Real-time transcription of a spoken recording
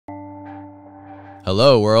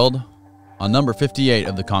Hello, world. On number 58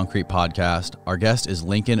 of the Concrete podcast, our guest is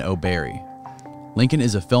Lincoln O'Barry. Lincoln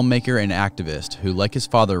is a filmmaker and activist who, like his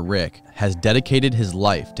father Rick, has dedicated his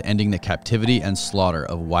life to ending the captivity and slaughter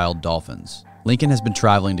of wild dolphins. Lincoln has been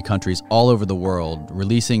traveling to countries all over the world,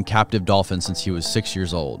 releasing captive dolphins since he was 6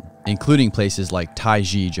 years old, including places like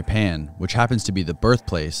Taiji, Japan, which happens to be the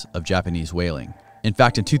birthplace of Japanese whaling. In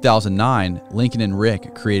fact, in 2009, Lincoln and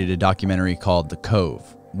Rick created a documentary called The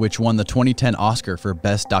Cove, which won the 2010 Oscar for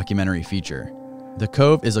Best Documentary Feature. The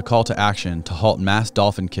Cove is a call to action to halt mass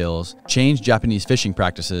dolphin kills, change Japanese fishing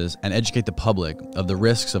practices, and educate the public of the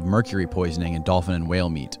risks of mercury poisoning in dolphin and whale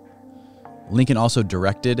meat. Lincoln also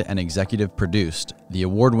directed and executive produced the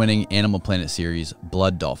award-winning Animal Planet series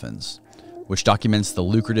Blood Dolphins, which documents the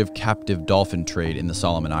lucrative captive dolphin trade in the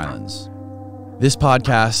Solomon Islands. This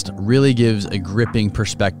podcast really gives a gripping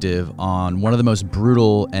perspective on one of the most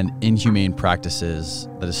brutal and inhumane practices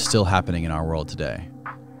that is still happening in our world today.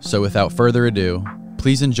 So without further ado,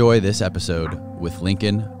 please enjoy this episode with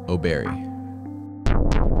Lincoln O'Barry.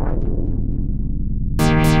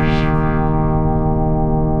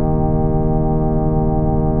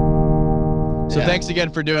 So thanks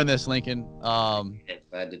again for doing this, Lincoln.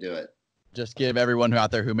 Glad to do it. Just give everyone out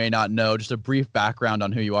there who may not know just a brief background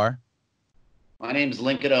on who you are. My name's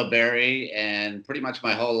Lincoln O'Barry, and pretty much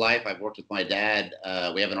my whole life I've worked with my dad.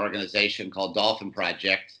 We have an organization called Dolphin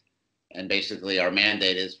Project, and basically our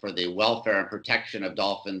mandate is for the welfare and protection of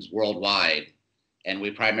dolphins worldwide. And we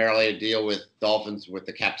primarily deal with dolphins with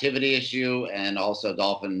the captivity issue and also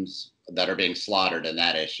dolphins that are being slaughtered in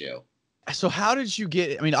that issue. So how did you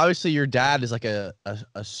get, I mean, obviously your dad is like a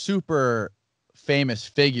super famous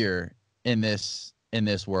figure in this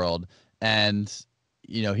world. And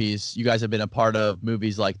you know, you guys have been a part of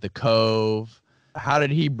movies like The Cove. How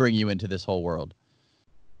did he bring you into this whole world?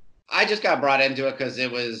 I just got brought into it because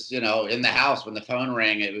it was, in the house when the phone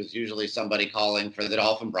rang, it was usually somebody calling for the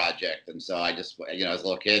Dolphin Project. And so I just, as a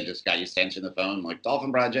little kid, just got used to answering the phone, like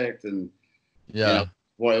Dolphin Project. And, it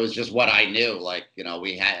was just what I knew. Like,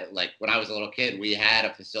 we had, like, when I was a little kid, we had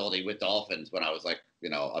a facility with dolphins when I was like,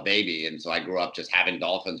 a baby. And so I grew up just having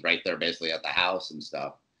dolphins right there basically at the house and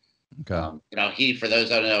stuff. Okay. For those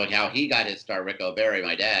that don't know how he got his start, Rick O'Barry,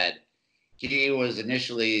 my dad, he was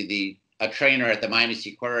initially a trainer at the Miami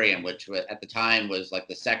Seaquarium, which at the time was like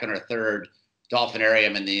the second or third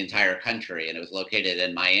dolphinarium in the entire country, and it was located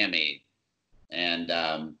in Miami. And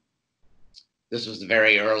this was the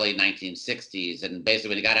very early 1960s. And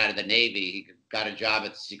basically, when he got out of the Navy, he got a job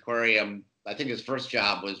at the Seaquarium. I think his first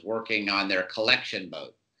job was working on their collection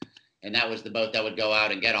boat, and that was the boat that would go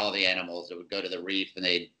out and get all the animals. It would go to the reef, and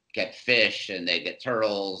they'd get fish, and they'd get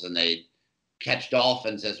turtles, and they'd catch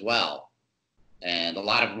dolphins as well. And a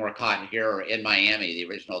lot of them were caught here in Miami, the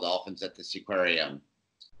original dolphins at the Seaquarium.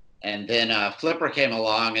 And then Flipper came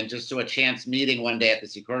along, and just through a chance meeting one day at the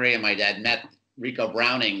Seaquarium, my dad met Rico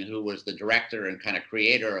Browning, who was the director and kind of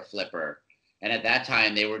creator of Flipper. And at that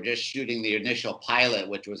time, they were just shooting the initial pilot,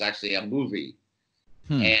 which was actually a movie.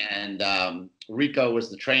 And Rico was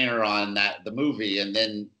the trainer on the movie, and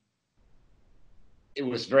then it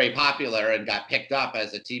was very popular and got picked up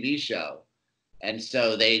as a TV show. And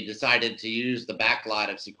so they decided to use the backlot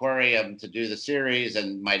of Seaquarium to do the series.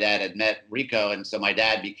 And my dad had met Rico. And so my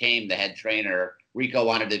dad became the head trainer. Rico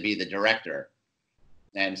wanted to be the director.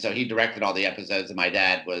 And so he directed all the episodes, and my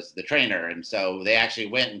dad was the trainer. And so they actually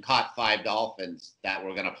went and caught 5 dolphins that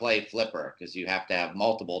were going to play Flipper, because you have to have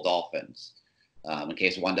multiple dolphins in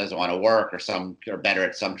case one doesn't want to work, or some are better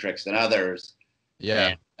at some tricks than others.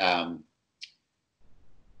 Yeah. And,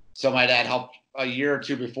 so my dad helped a year or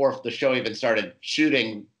two before the show even started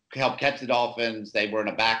shooting, helped catch the dolphins. They were in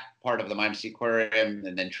a back part of the Miami Seaquarium,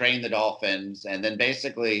 and then train the dolphins. And then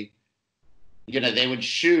basically, they would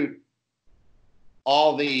shoot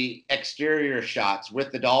all the exterior shots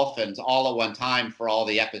with the dolphins all at one time for all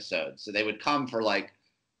the episodes. So they would come for like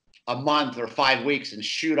a month or 5 weeks and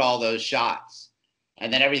shoot all those shots.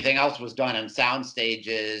 And then everything else was done in sound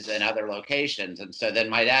stages and other locations. And so then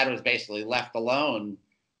my dad was basically left alone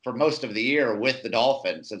for most of the year with the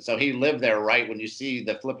dolphins. And so he lived there, right? When you see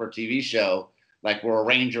the Flipper TV show, like where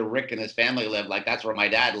Ranger Rick and his family lived, like that's where my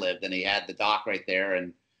dad lived. And he had the dock right there.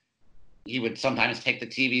 And he would sometimes take the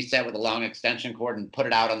TV set with a long extension cord and put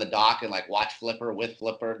it out on the dock and like watch Flipper with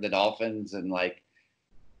Flipper, the dolphins. And like,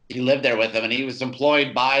 he lived there with them, and he was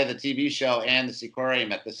employed by the TV show and the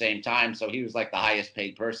Seaquarium at the same time. So he was like the highest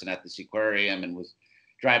paid person at the Seaquarium, and was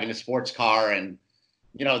driving a sports car. And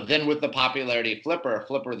then with the popularity of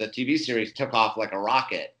Flipper, the TV series took off like a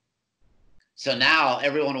rocket. So now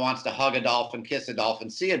everyone wants to hug a dolphin, kiss a dolphin,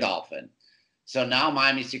 see a dolphin. So now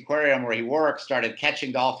Miami Seaquarium, where he works, started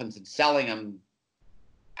catching dolphins and selling them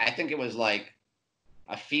I think it was like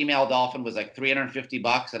a female dolphin was like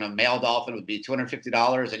 $350 and a male dolphin would be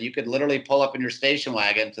 $250. And you could literally pull up in your station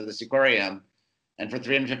wagon to this aquarium, and for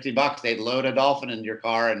 $350, they'd load a dolphin into your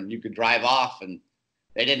car and you could drive off. And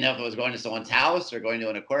they didn't know if it was going to someone's house or going to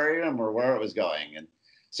an aquarium or where it was going. And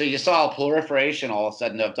so you saw a proliferation all of a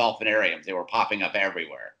sudden of dolphinariums. They were popping up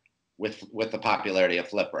everywhere with the popularity of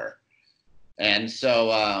Flipper. And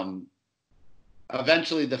so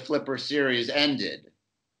eventually the Flipper series ended.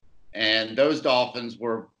 And those dolphins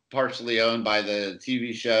were partially owned by the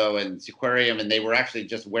TV show and aquarium, and they were actually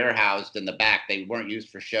just warehoused in the back. They weren't used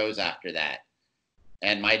for shows after that.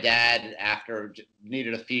 And my dad, after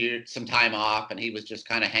needed some time off, and he was just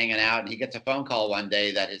kind of hanging out, and he gets a phone call one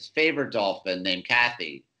day that his favorite dolphin named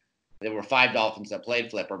Kathy, there were 5 dolphins that played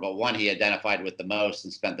Flipper, but one he identified with the most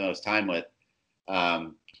and spent the most time with.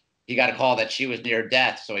 He got a call that she was near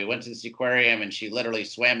death. So he went to this aquarium and she literally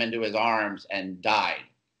swam into his arms and died.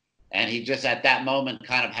 And he just at that moment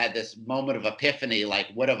kind of had this moment of epiphany, like,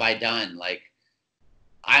 what have I done? Like,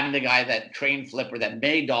 I'm the guy that trained Flipper, that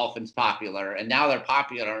made dolphins popular, and now they're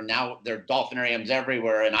popular, and now there are dolphinariums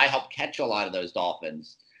everywhere, and I helped catch a lot of those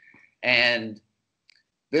dolphins. And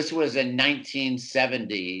this was in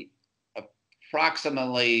 1970,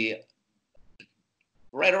 approximately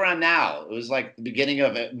right around now. It was like the beginning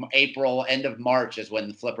of April, end of March is when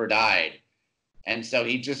the Flipper died. And so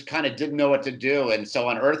he just kind of didn't know what to do. And so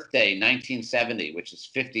on Earth Day, 1970, which is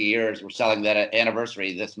 50 years, we're selling that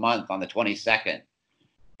anniversary this month on the 22nd.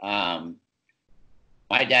 My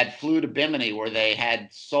dad flew to Bimini, where they had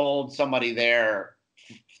sold somebody there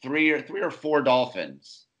three or four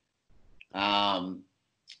dolphins.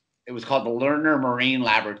 It was called the Lerner Marine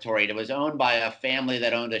Laboratory. It was owned by a family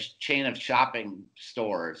that owned a chain of shopping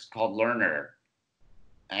stores called Lerner.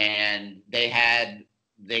 And they had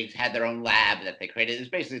their own lab that they created. It was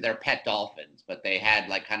basically their pet dolphins, but they had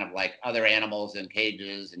like kind of like other animals in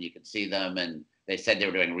cages, and you could see them, and they said they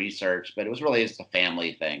were doing research, but it was really just a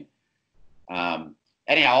family thing.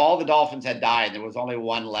 Anyhow, all the dolphins had died. There was only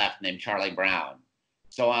one left named Charlie Brown.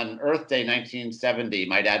 So on Earth Day 1970,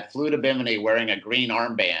 my dad flew to Bimini wearing a green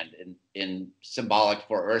armband in symbolic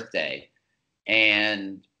for Earth Day.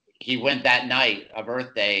 And he went that night of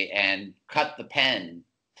Earth Day and cut the pen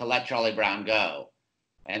to let Charlie Brown go.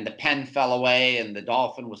 And the pen fell away, and the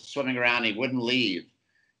dolphin was swimming around. He wouldn't leave.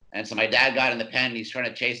 And so my dad got in the pen. He's trying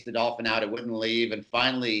to chase the dolphin out. It wouldn't leave. And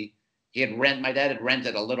finally, my dad had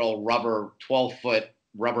rented a little 12-foot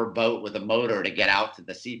rubber boat with a motor to get out to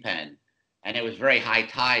the sea pen. And it was very high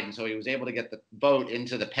tide. And so he was able to get the boat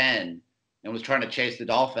into the pen and was trying to chase the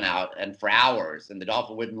dolphin out, and for hours, and the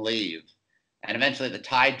dolphin wouldn't leave. And eventually the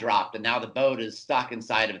tide dropped, and now the boat is stuck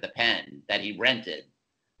inside of the pen that he rented.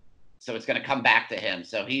 So it's going to come back to him.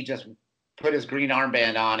 So he just put his green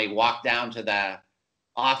armband on. He walked down to the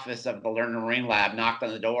office of the Lerner Marine Lab, knocked on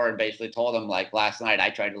the door, and basically told them, like, last night I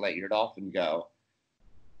tried to let your dolphin go.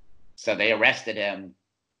 So they arrested him.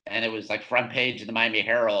 And it was like front page of the Miami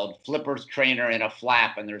Herald, Flipper's trainer in a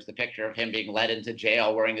flap. And there's the picture of him being led into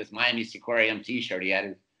jail wearing his Miami Seaquarium t-shirt. He had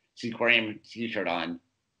his Seaquarium t-shirt on.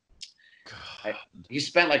 He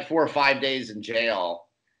spent like 4 or 5 days in jail.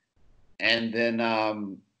 And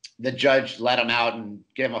then the judge let him out and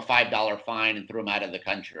gave him a $5 fine and threw him out of the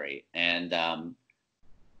country. And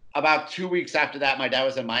about 2 weeks after that, my dad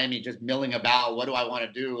was in Miami just milling about. What do I want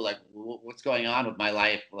to do? Like, what's going on with my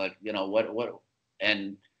life? Like, you know, what?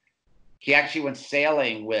 And he actually went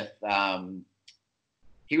sailing with,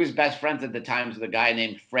 he was best friends at the time with a guy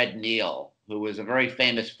named Fred Neil, who was a very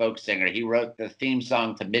famous folk singer. He wrote the theme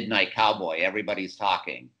song to Midnight Cowboy, Everybody's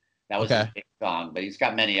Talking. That was his big song, but he's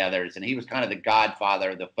got many others. And he was kind of the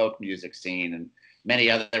godfather of the folk music scene, and many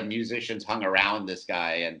other musicians hung around this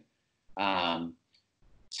guy. And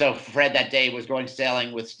so Fred that day was going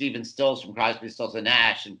sailing with Stephen Stills from Crosby, Stills and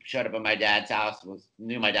Nash, and showed up at my dad's house,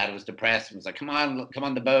 knew my dad was depressed, and was like, come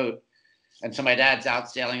on the boat. And so my dad's out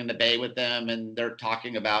sailing in the bay with them, and they're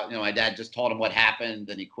talking about, you know, my dad just told him what happened,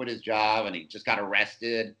 and he quit his job, and he just got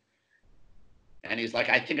arrested. And he's like,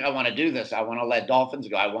 I think I want to do this. I want to let dolphins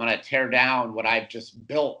go. I want to tear down what I've just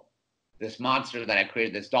built, this monster that I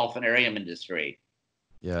created, this dolphinarium industry.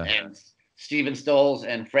 Yeah. And Stephen Stills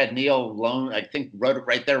and Fred Neil wrote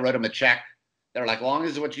him a check. They're like, long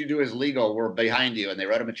as what you do is legal, we're behind you. And they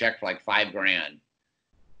wrote him a check for like $5,000.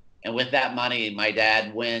 And with that money, my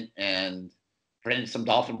dad went and printed some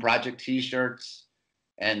Dolphin Project t-shirts.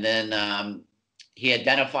 And then he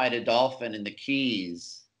identified a dolphin in the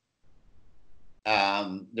Keys.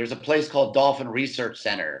 There's a place called Dolphin Research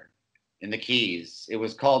Center in the Keys. It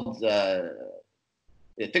was called, I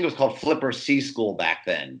think it was called Flipper Sea School back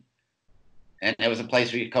then. And it was a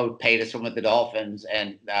place where you could pay to swim with the dolphins.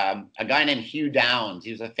 And a guy named Hugh Downs,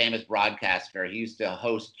 he was a famous broadcaster. He used to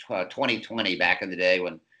host 2020 back in the day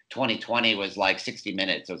when 2020 was like 60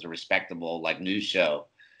 Minutes. It was a respectable like news show.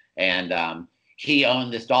 And he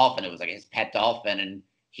owned this dolphin. It was like his pet dolphin. And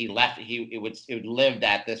he left. It would lived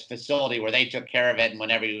at this facility where they took care of it. And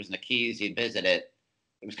whenever he was in the Keys, he'd visit it.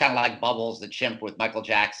 It was kind of like Bubbles, the chimp with Michael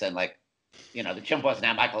Jackson. Like, you know, the chimp wasn't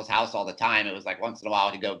at Michael's house all the time. It was like once in a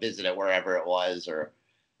while he'd go visit it wherever it was.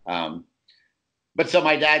 But so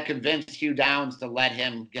my dad convinced Hugh Downs to let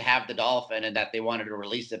him have the dolphin and that they wanted to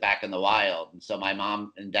release it back in the wild. And so my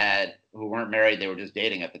mom and dad, who weren't married, they were just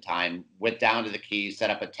dating at the time, went down to the Keys, set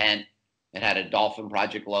up a tent. It had a Dolphin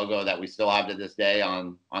Project logo that we still have to this day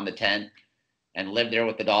on the tent, and lived there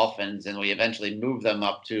with the dolphins. And we eventually moved them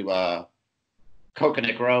up to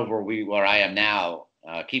Coconut Grove, where I am now,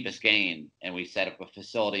 Key Biscayne, and we set up a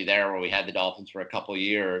facility there where we had the dolphins for a couple of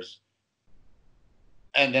years,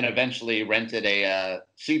 and then eventually rented a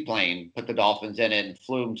seaplane, put the dolphins in it, and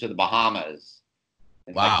flew them to the Bahamas.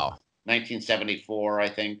 Wow. 1974, I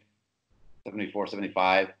think, 74,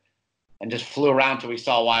 75, and just flew around till we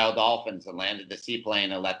saw wild dolphins and landed the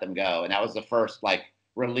seaplane and let them go. And that was the first like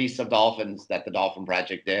release of dolphins that the Dolphin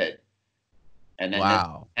Project did. And then,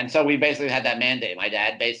 wow. And so we basically had that mandate. My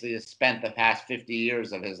dad basically has spent the past 50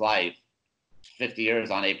 years of his life, 50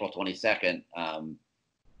 years on April 22nd,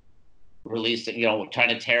 releasing, you know, trying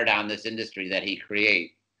to tear down this industry that he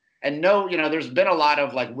created. And no, you know, there's been a lot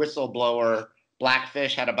of like whistleblower.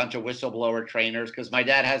 Blackfish had a bunch of whistleblower trainers because my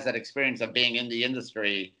dad has that experience of being in the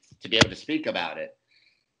industry to be able to speak about it.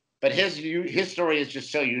 But his story is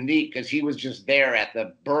just so unique because he was just there at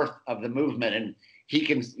the birth of the movement, and he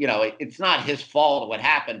can, you know, it's not his fault what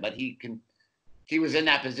happened, but he was in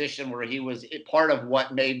that position where he was part of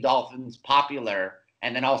what made dolphins popular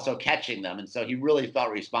and then also catching them. And so he really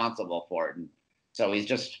felt responsible for it. And so he's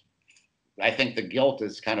just, I think the guilt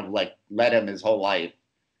is kind of like led him his whole life.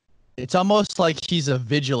 It's almost like he's a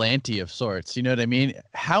vigilante of sorts. You know what I mean?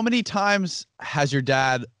 How many times has your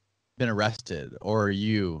dad been arrested, or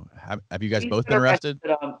you? Have you guys both been arrested?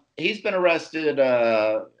 He's been arrested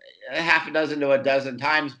a half a dozen to a dozen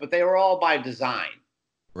times, but they were all by design.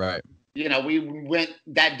 Right. You know, we went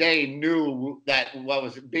that day, knew that what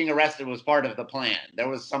was being arrested was part of the plan. There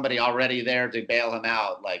was somebody already there to bail him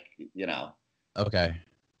out, like, you know. Okay.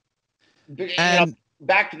 And you know,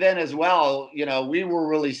 back then as well, you know, we were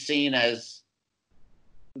really seen as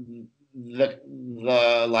the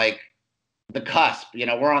cusp. You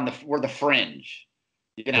know, we're the fringe.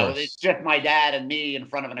 You know, it's just my dad and me in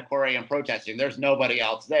front of an aquarium protesting. There's nobody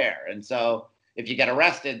else there. And so if you get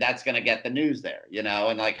arrested, that's going to get the news there, you know,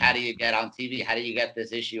 and like, how do you get on TV? How do you get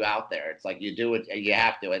this issue out there? It's like, you do it, you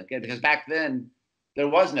have to. And because back then there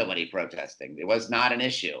was nobody protesting. It was not an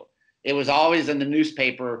issue. It was always in the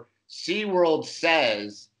newspaper. SeaWorld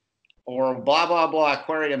says, or blah, blah, blah,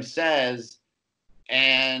 aquarium says,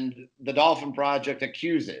 and the Dolphin Project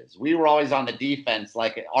accuses. We were always on the defense.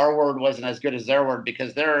 Like, our word wasn't as good as their word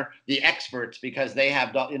because they're the experts, because they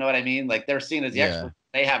have, you know what I mean? Like, they're seen as the experts.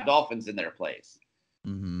 They have dolphins in their place.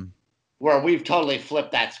 Mm-hmm. Where we've totally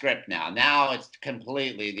flipped that script now. Now it's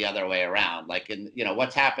completely the other way around. Like, you know,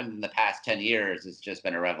 what's happened in the past 10 years has just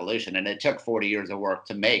been a revolution. And it took 40 years of work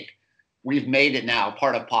to make. We've made it now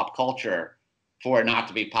part of pop culture for it not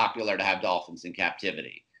to be popular to have dolphins in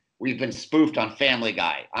captivity. We've been spoofed on Family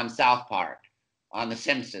Guy, on South Park, on The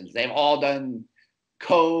Simpsons. They've all done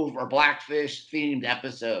Cove or Blackfish themed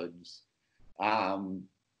episodes.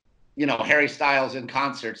 You know, Harry Styles in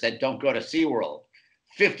concerts that don't go to SeaWorld.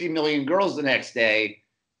 50 million girls the next day.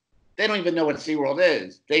 They don't even know what SeaWorld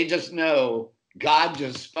is. They just know God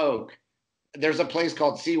just spoke. There's a place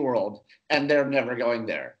called SeaWorld, and they're never going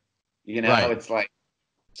there. You know, right. It's like,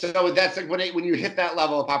 so that's like when you hit that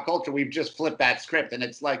level of pop culture, we've just flipped that script. And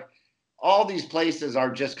it's like all these places are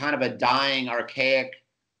just kind of a dying, archaic,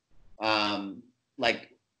 like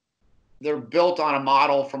they're built on a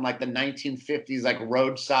model from like the 1950s, like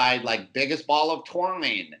roadside, like biggest ball of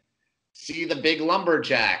twine. See the big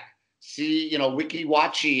lumberjack. See, you know, Wiki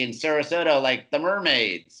Wachi in Sarasota, like the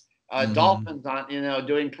mermaids. Dolphins on, you know,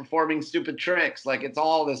 performing stupid tricks. Like, it's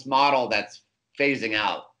all this model that's phasing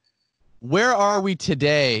out. Where are we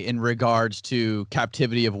today in regards to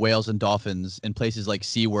captivity of whales and dolphins in places like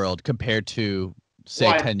SeaWorld compared to,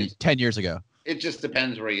 say, 10 years ago? It just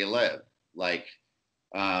depends where you live. Like,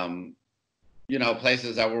 you know,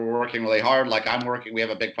 places that we're working really hard. Like, we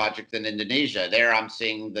have a big project in Indonesia. There I'm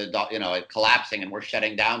seeing it collapsing, and we're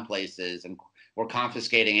shutting down places and we're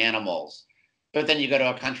confiscating animals. But then you go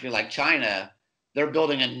to a country like China, they're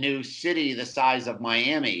building a new city the size of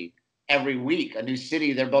Miami, every week, a new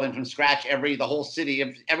city they're building from scratch, the whole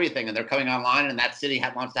city, everything. And they're coming online, and that city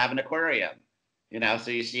wants to have an aquarium,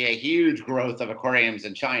 so you see a huge growth of aquariums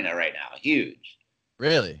in China right now, huge.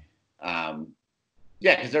 Really?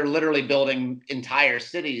 Yeah, because they're literally building entire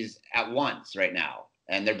cities at once right now,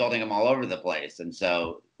 and they're building them all over the place. And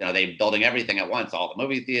so, they're building everything at once, all the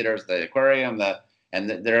movie theaters, the aquarium,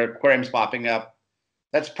 there are aquariums popping up.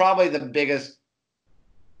 That's probably the biggest,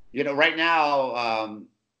 right now,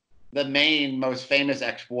 the main most famous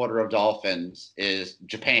exporter of dolphins is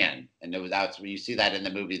Japan. And that's where you see that in the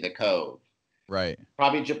movie The Cove. Right.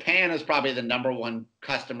 Probably Japan is probably the number one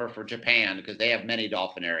customer for Japan because they have many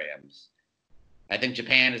dolphinariums. I think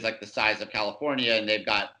Japan is like the size of California, and they've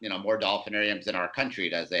got, more dolphinariums in our country.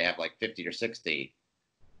 Does they have like 50 or 60.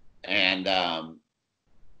 And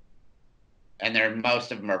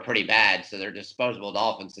most of them are pretty bad. So they're disposable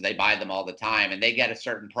dolphins. So they buy them all the time, and they get a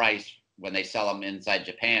certain price when they sell them inside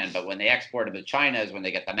Japan. But when they export them to China is when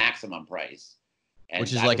they get the maximum price.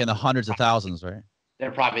 Which is like in the hundreds of thousands, right?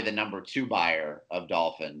 They're probably the number 2 buyer of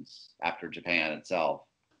dolphins after Japan itself.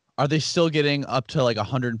 Are they still getting up to like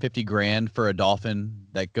 150 grand for a dolphin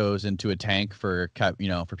that goes into a tank for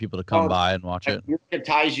people to come by and watch it? You look at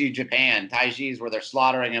Taiji, Japan. Taiji is where they're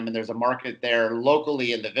slaughtering them, and there's a market there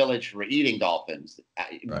locally in the village for eating dolphins.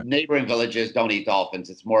 Right. Neighboring villages don't eat dolphins.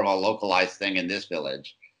 It's more of a localized thing in this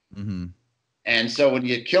village. Mm-hmm. And so when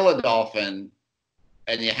you kill a dolphin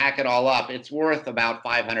and you hack it all up, it's worth about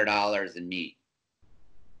 $500 in meat.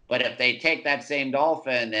 But if they take that same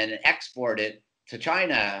dolphin and export it to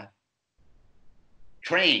China,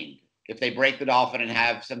 trained, if they break the dolphin and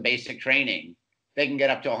have some basic training, they can get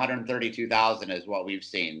up to 132,000 is what we've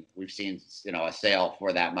seen. We've seen, a sale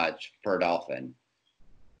for that much per dolphin.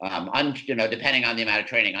 Depending on the amount of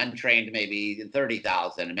training, untrained maybe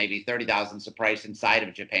 30,000, and maybe 30,000 is the price inside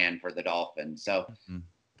of Japan for the dolphin. So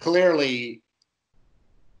clearly,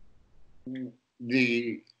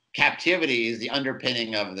 the captivity is the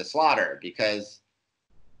underpinning of the slaughter, because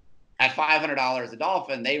at $500 a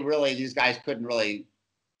dolphin, these guys couldn't really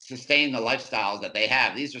sustain the lifestyles that they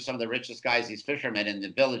have. These are some of the richest guys, these fishermen in the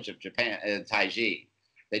village of Japan, Taiji.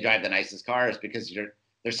 They drive the nicest cars because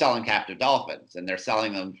they're selling captive dolphins, and they're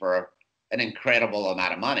selling them for an incredible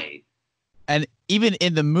amount of money. And even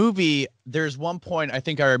in the movie, there's one point I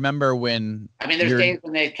think I remember when... there's days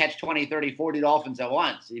when they catch 20, 30, 40 dolphins at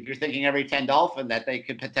once. If you're thinking every 10 dolphin that they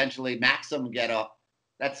could potentially maximum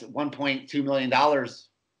that's $1.2 million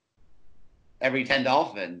every 10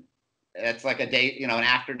 dolphin. That's like a day, an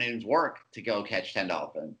afternoon's work to go catch 10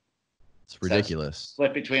 dolphins. It's ridiculous. So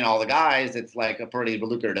split between all the guys, it's like a pretty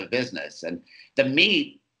lucrative business. And the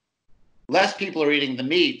meat, less people are eating the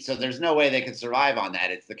meat, so there's no way they can survive on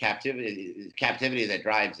that. It's the captivity that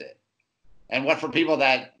drives it. And for people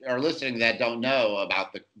that are listening that don't know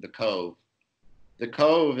about the Cove, The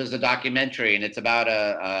Cove is a documentary, and it's about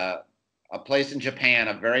a place in Japan,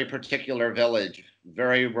 a very particular village,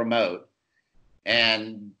 very remote.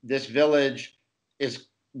 And this village is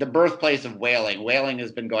the birthplace of whaling. Whaling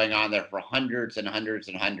has been going on there for hundreds and hundreds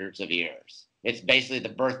and hundreds of years. It's basically the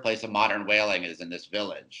birthplace of modern whaling is in this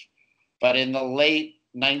village. But in the late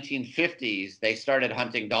 1950s, they started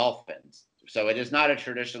hunting dolphins. So it is not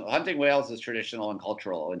hunting whales is traditional and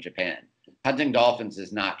cultural in Japan. Hunting dolphins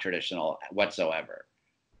is not traditional whatsoever.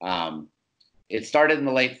 It started in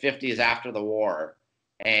the late 50s after the war.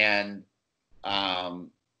 And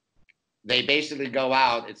they basically go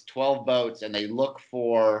out, it's 12 boats, and they look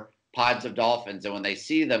for pods of dolphins. And when they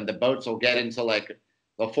see them, the boats will get into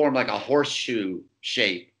they'll form like a horseshoe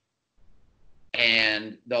shape.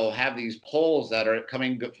 And they'll have these poles that are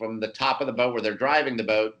coming from the top of the boat where they're driving the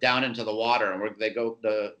boat down into the water. And where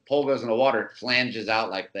the pole goes in the water, it flanges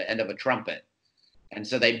out like the end of a trumpet. And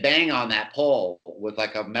so they bang on that pole with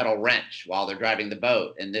like a metal wrench while they're driving the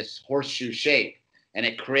boat in this horseshoe shape. And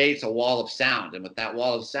it creates a wall of sound. And with that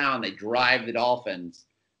wall of sound, they drive the dolphins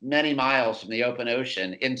many miles from the open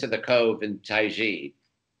ocean into the cove in Taiji.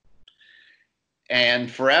 And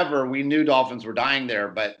forever, we knew dolphins were dying there.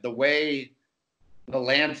 But the way the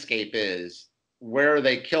landscape is, where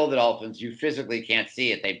they kill the dolphins, you physically can't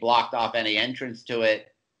see it. They blocked off any entrance to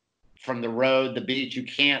it from the road, the beach. You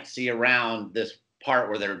can't see around this part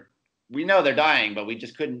where we know they're dying, but we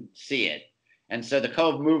just couldn't see it. And so the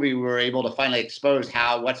Cove movie, we were able to finally expose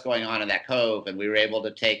what's going on in that cove. And we were able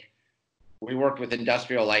to we worked with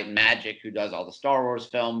Industrial Light and Magic, who does all the Star Wars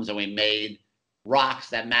films, and we made rocks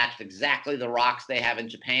that matched exactly the rocks they have in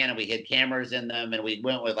Japan. And we hid cameras in them, and we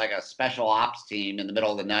went with like a special ops team in the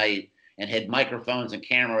middle of the night and hid microphones and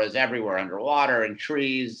cameras everywhere underwater and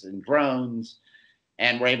trees and drones.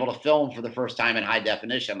 And we're able to film for the first time in high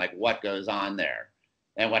definition, like what goes on there.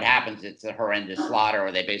 And what happens, it's a horrendous slaughter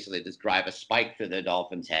where they basically just drive a spike through the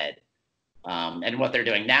dolphin's head. And what they're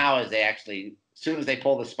doing now is they actually, as soon as they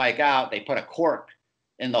pull the spike out, they put a cork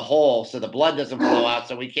in the hole so the blood doesn't flow out,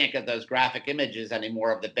 so we can't get those graphic images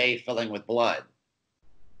anymore of the bay filling with blood.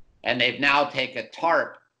 And they've now taken a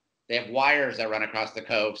tarp. They have wires that run across the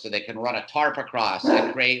cove so they can run a tarp across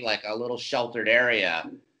and create like a little sheltered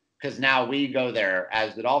area. Because now we go there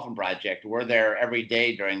as the Dolphin Project. We're there every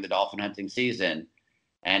day during the dolphin hunting season.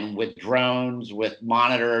 And with drones, with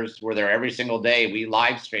monitors, we're there every single day. We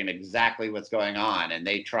live stream exactly what's going on, and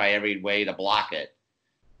they try every way to block it.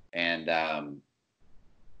 And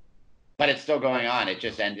but it's still going on. It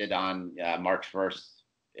just ended on March 1st,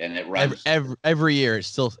 and it runs every year. It's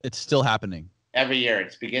still happening. Every year.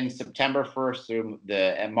 It begins September 1st through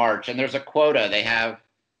March, and there's a quota. They have,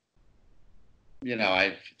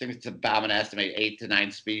 I think it's about, I'm going to estimate 8 to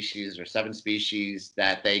 9 species or 7 species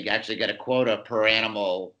that they actually get a quota per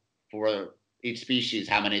animal for each species,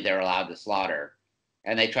 how many they're allowed to slaughter.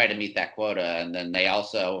 And they try to meet that quota. And then they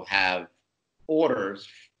also have orders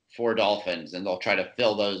for dolphins, and they'll try to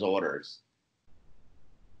fill those orders.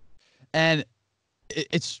 And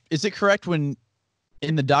is it correct when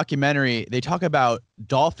in the documentary they talk about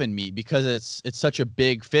dolphin meat because it's such a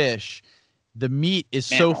big fish? The meat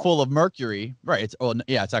is mammal. So full of mercury, right?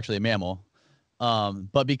 It's actually a mammal.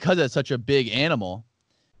 But because it's such a big animal,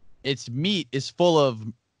 its meat is full of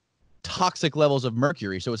toxic levels of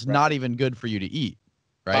mercury, so it's not even good for you to eat,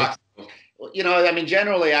 right?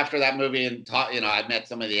 Generally after that movie, and I've met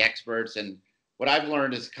some of the experts, and what I've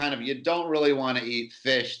learned is kind of you don't really want to eat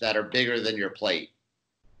fish that are bigger than your plate,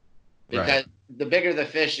 because the bigger the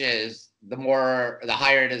fish is, the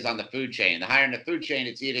higher it is on the food chain. The higher in the food chain,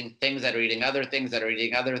 it's eating things that are eating other things that are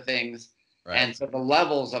eating other things. Right. And so the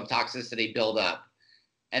levels of toxicity build up.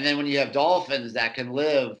 And then when you have dolphins that can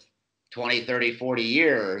live 20, 30, 40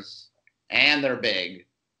 years and they're big,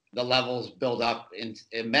 the levels build up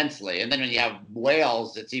immensely. And then when you have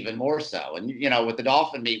whales, it's even more so. And, with the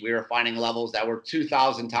dolphin meat, we were finding levels that were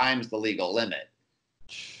 2,000 times the legal limit.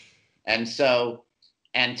 And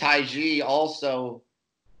Taiji also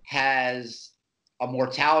has a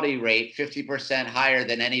mortality rate 50% higher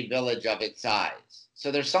than any village of its size.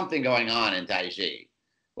 So there's something going on in Taiji,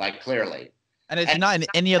 clearly. And it's not in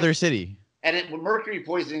any other city. And mercury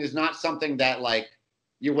poisoning is not something that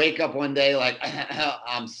you wake up one day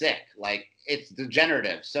I'm sick. It's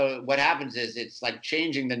degenerative. So what happens is it's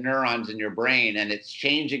changing the neurons in your brain, and it's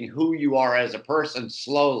changing who you are as a person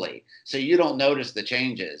slowly. So you don't notice the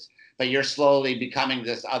changes, but you're slowly becoming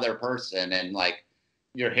this other person, and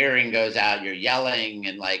your hearing goes out, you're yelling,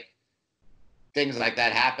 and things like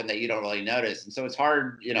that happen that you don't really notice. And so it's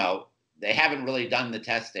hard, they haven't really done the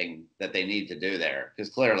testing that they need to do there, because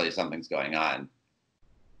clearly something's going on.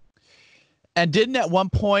 And didn't at one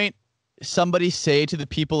point somebody say to the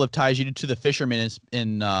people of Taiji, to the fishermen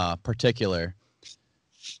in particular,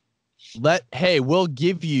 we'll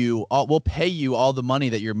pay you all the money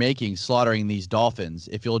that you're making slaughtering these dolphins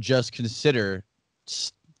if you'll just consider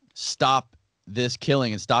stop this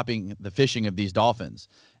killing and stopping the fishing of these dolphins?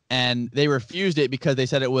 And they refused it because they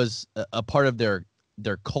said it was a part of their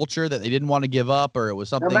culture that they didn't want to give up, or it was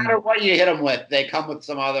something. No matter what you hit them with, they come with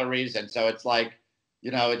some other reason. So it's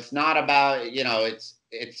it's not about,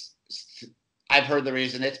 I've heard the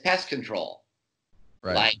reason, it's pest control.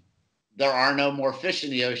 Right. There are no more fish in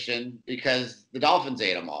the ocean because the dolphins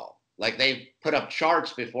ate them all. They've put up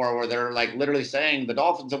charts before where they're literally saying the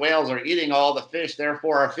dolphins and whales are eating all the fish,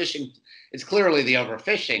 therefore our fishing, it's clearly the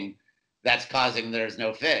overfishing that's causing there's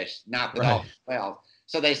no fish, not the dolphins and whales.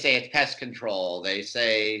 So they say it's pest control. They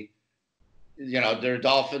say, there are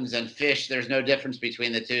dolphins and fish. There's no difference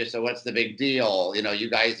between the two. So what's the big deal? You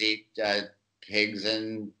guys eat pigs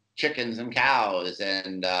and chickens and cows,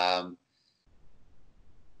 and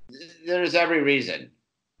there's every reason.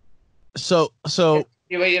 So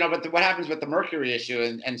but what happens with the mercury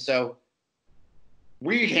issue, and so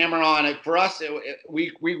we hammer on it. For us,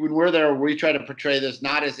 we when we're there, we try to portray this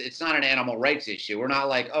it's not an animal rights issue. We're not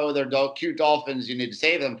they're cute dolphins, you need to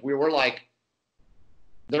save them. We're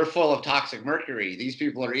they're full of toxic mercury. These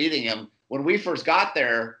people are eating them. When we first got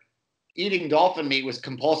there, eating dolphin meat was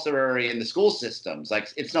compulsory in the school systems.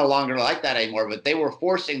 It's no longer like that anymore, but they were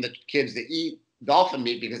forcing the kids to eat dolphin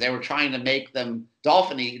meat because they were trying to make them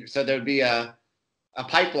dolphin eat. So there'd be a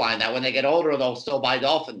pipeline that when they get older, they'll still buy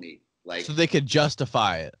dolphin meat. So they could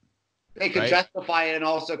justify it. They could justify it and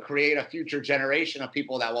also create a future generation of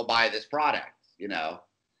people that will buy this product,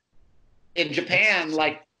 In Japan,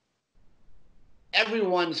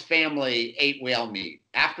 everyone's family ate whale meat.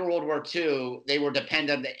 After World War II, they were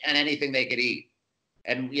dependent on anything they could eat.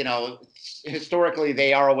 And, historically,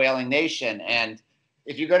 they are a whaling nation. And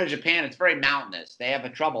if you go to Japan, it's very mountainous. They have a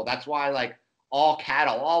trouble. That's why, like, all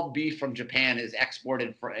cattle, all beef from Japan is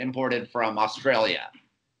imported from Australia.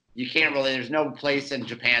 You can't really, there's no place in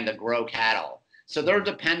Japan to grow cattle. So they're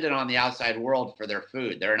dependent on the outside world for their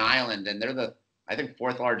food. They're an island, and they're the, I think,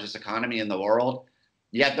 fourth largest economy in the world.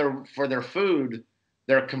 Yet for their food,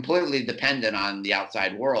 they're completely dependent on the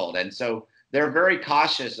outside world. And so they're very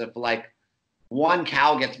cautious if, like, one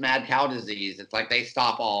cow gets mad cow disease, it's like they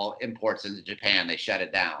stop all imports into Japan. They shut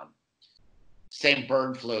it down. Same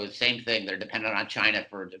bird flu, same thing. They're dependent on China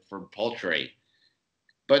for poultry.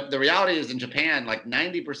 But the reality is in Japan, like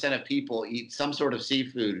 90% of people eat some sort of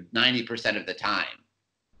seafood 90% of the time.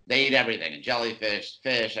 They eat everything, jellyfish,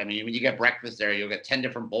 fish. I mean, when you get breakfast there, you'll get 10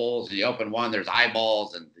 different bowls. And you open one, there's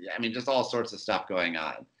eyeballs, and I mean, just all sorts of stuff going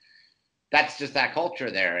on. That's just that culture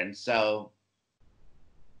there. And so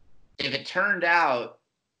if it turned out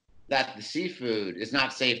that the seafood is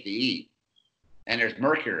not safe to eat and there's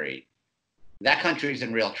mercury, that country's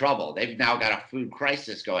in real trouble. They've now got a food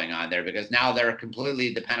crisis going on there because now they're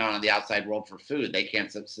completely dependent on the outside world for food. They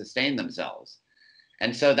can't sustain themselves.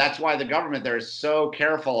 And so that's why the government there is so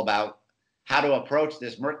careful about how to approach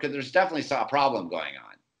this mercury, because there's definitely a problem going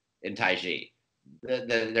on in Taiji.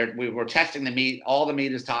 We were testing the meat. All the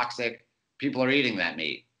meat is toxic. People are eating that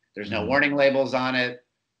meat. There's no warning labels on it.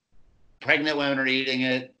 Pregnant women are eating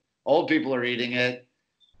it. Old people are eating it.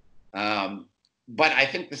 But I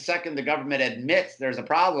think the second the government admits there's a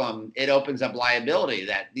problem, it opens up liability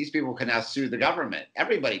that these people can now sue the government.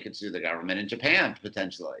 Everybody could sue the government in Japan,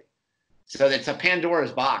 potentially. So it's a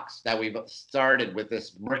Pandora's box that we've started with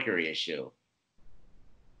this mercury issue.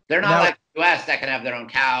 They're not like the US that can have their own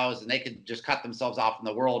cows and they could just cut themselves off from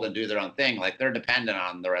the world and do their own thing. Like they're dependent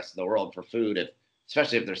on the rest of the world for food,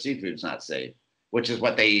 especially if their seafood's not safe, which is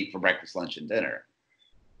what they eat for breakfast, lunch, and dinner.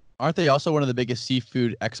 Aren't they also one of the biggest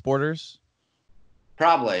seafood exporters?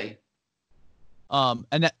 Probably. And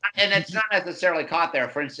it's not necessarily caught there.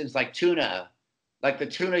 For instance, like tuna, like the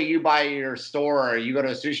tuna you buy at your store or you go to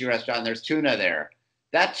a sushi restaurant and there's tuna there.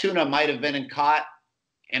 That tuna might have been caught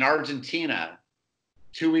in Argentina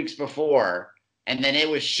 2 weeks before, and then it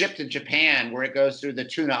was shipped to Japan where it goes through the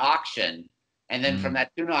tuna auction. And then from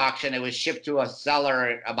that tuna auction, it was shipped to a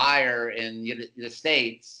seller, a buyer in the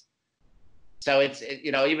States. So it's,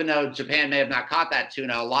 even though Japan may have not caught that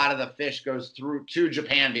tuna, a lot of the fish goes through to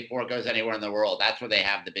Japan before it goes anywhere in the world. That's where they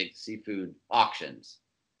have the big seafood auctions.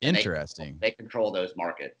 Interesting. They control those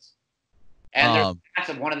markets. And there's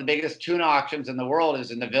massive, one of the biggest tuna auctions in the world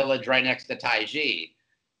is in the village right next to Taiji.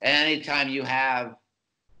 And anytime you have,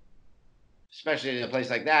 especially in a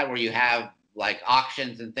place like that where you have like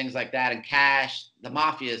auctions and things like that and cash, the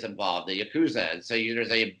mafia is involved, the Yakuza. And so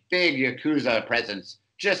there's a big Yakuza presence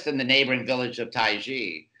just in the neighboring village of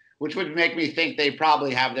Taiji, which would make me think they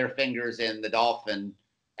probably have their fingers in the dolphin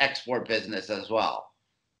export business as well.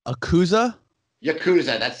 Yakuza?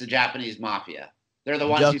 Yakuza, that's the Japanese mafia. They're the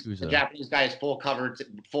ones the Japanese guys full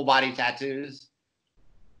body tattoos.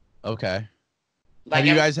 Okay. Like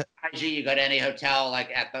you guys Taiji, you go to any hotel,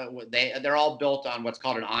 like they're all built on what's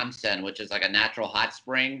called an onsen, which is like a natural hot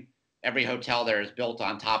spring. Every hotel there is built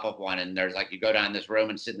on top of one, and there's like you go down this room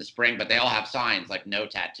and sit in the spring, but they all have signs like no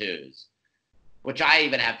tattoos, which I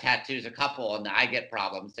even have tattoos, a couple, and I get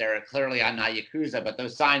problems. Clearly I'm not Yakuza, but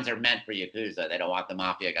those signs are meant for Yakuza. They don't want the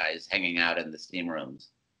mafia guys hanging out in the steam rooms.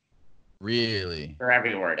 Really? They're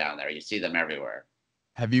everywhere down there. You see them everywhere.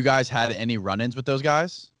 Have you guys had any run-ins with those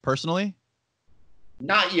guys personally?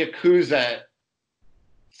 Not Yakuza,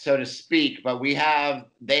 so to speak, but they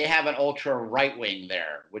have an ultra right wing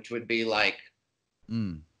there, which would be like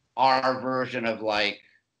our version of like,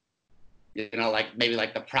 like maybe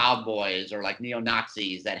like the Proud Boys or like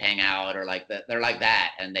neo-Nazis that hang out or like they're like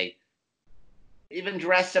that. And they even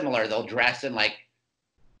dress similar. They'll dress in like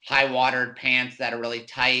high-watered pants that are really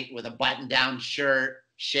tight with a button-down shirt,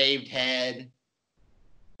 shaved head,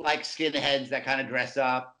 like skinheads that kind of dress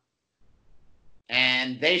up.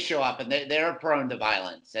 And they show up and they're prone to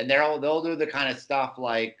violence. And they'll do the kind of stuff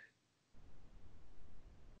like,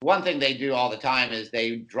 one thing they do all the time is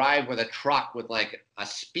they drive with a truck with like a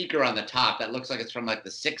speaker on the top that looks like it's from like the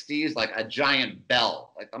 60s, like a giant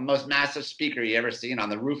bell, like the most massive speaker you ever seen on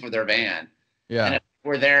the roof of their van. Yeah. And if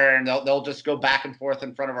we're there and they'll just go back and forth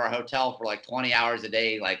in front of our hotel for like 20 hours a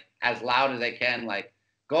day, like as loud as they can, like,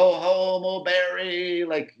 go home, O'Barry,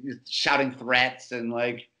 like shouting threats and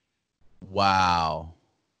like. Wow.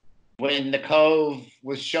 When The Cove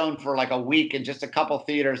was shown for like a week in just a couple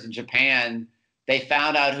theaters in Japan, they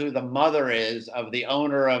found out who the mother is of the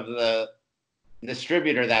owner of the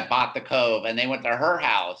distributor that bought The Cove, and they went to her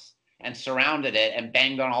house and surrounded it and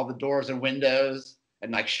banged on all the doors and windows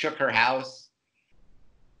and like shook her house.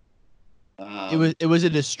 It was a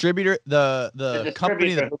distributor, the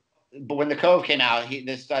company that. But when the Cove came out,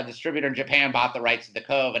 this distributor in Japan bought the rights to the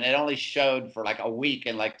Cove, and it only showed for like a week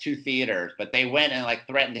in like 2 theaters. But they went and like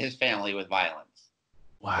threatened his family with violence.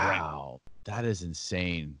 Wow, that is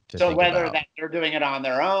insane to So think whether about. that they're doing it on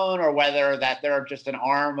their own, or whether that they're just an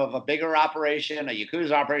arm of a bigger operation, a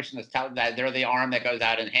Yakuza operation that's telling that they're the arm that goes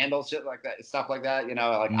out and handles shit like that, stuff like that,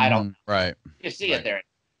 like I don't. Right. You see it there.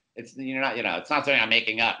 It's it's not something I'm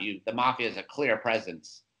making up. The mafia is a clear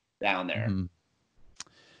presence down there. Mm-hmm.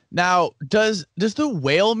 Now, does the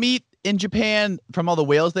whale meat in Japan, from all the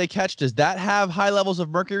whales they catch, does that have high levels of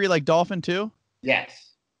mercury like dolphin too? Yes.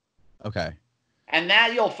 Okay. And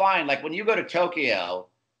that you'll find, like when you go to Tokyo,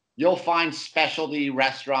 you'll find specialty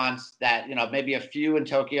restaurants that, maybe a few in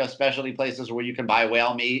Tokyo, specialty places where you can buy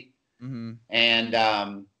whale meat. Mm-hmm.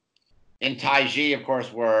 And in Taiji, of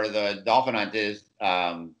course, where the dolphin hunt is,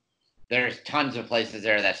 there's tons of places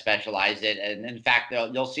there that specialize it. And in fact,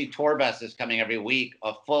 you'll see tour buses coming every week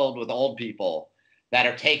filled with old people that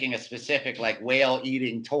are taking a specific like whale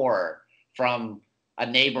eating tour from a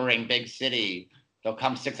neighboring big city. They'll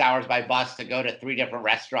come 6 hours by bus to go to 3 different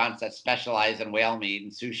restaurants that specialize in whale meat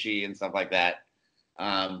and sushi and stuff like that.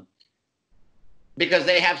 Because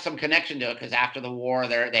they have some connection to it, because after the war,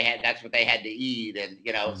 that's what they had to eat. And,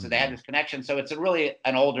 so they had this connection. So it's really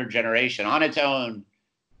an older generation. On its own,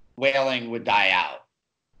 whaling would die out.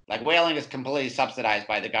 Like whaling is completely subsidized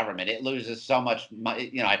by the government. It loses so much,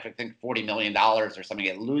 I think $40 million or something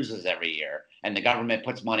it loses every year. And the government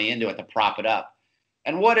puts money into it to prop it up.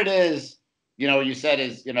 And what it is, you said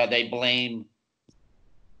is, they blame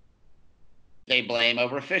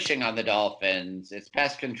overfishing on the dolphins. It's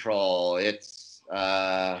pest control. It's,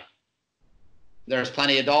 there's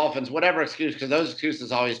plenty of dolphins, whatever excuse, because those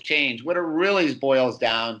excuses always change. What it really boils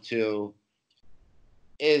down to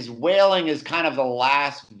is whaling is kind of the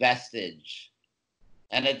last vestige.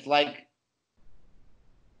 And it's like,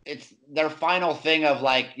 it's their final thing of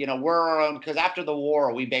like, we're our own, because after the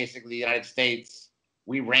war, we basically, the United States,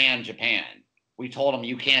 we ran Japan. We told them,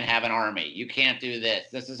 you can't have an army. You can't do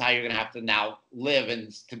this. This is how you're going to have to now live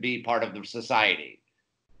and to be part of the society.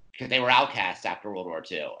 Because they were outcasts after World War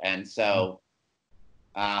II. And so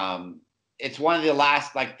it's one of the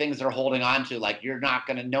last like things they're holding on to. Like,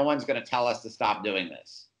 no one's going to tell us to stop doing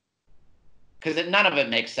this. Because none of it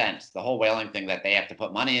makes sense. The whole whaling thing, that they have to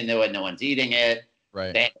put money into it. No one's eating it.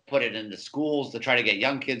 Right. They have to put it into schools to try to get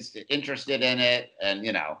young kids interested in it. And,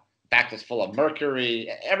 in fact, it's full of mercury.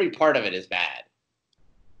 Every part of it is bad.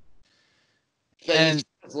 So it's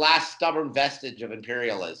this last stubborn vestige of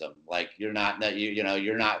imperialism. Like, you're not,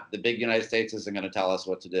 the big United States isn't going to tell us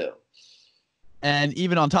what to do. And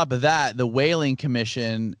even on top of that, the Whaling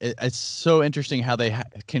Commission, it's so interesting how they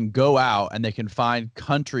can go out and they can find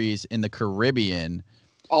countries in the Caribbean.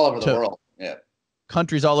 All over the world. Yeah.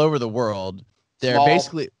 Countries all over the world. They're Small,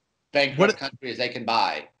 basically bankrupt countries they can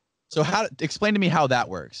buy. So explain to me how that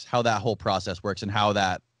works, how that whole process works, and how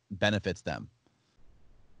that benefits them.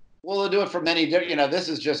 Well, they'll do it for many different, this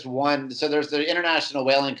is just one. So there's the International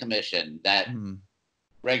Whaling Commission that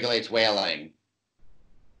regulates whaling.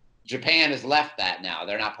 Japan has left that now.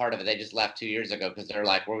 They're not part of it. They just left 2 years ago because they're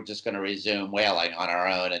like, we're just going to resume whaling on our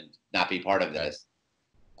own and not be part of this.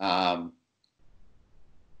 And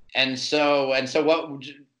so what,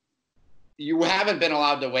 you haven't been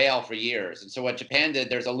allowed to whale for years. And so what Japan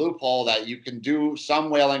did, there's a loophole that you can do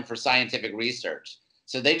some whaling for scientific research.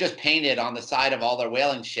 So they just painted on the side of all their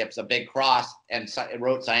whaling ships a big cross and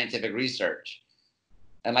wrote scientific research.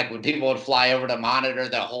 And like when people would fly over to monitor,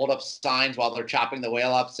 they'll hold up signs while they're chopping the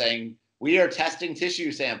whale up saying, we are testing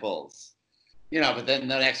tissue samples. But then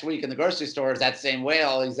the next week in the grocery stores, that same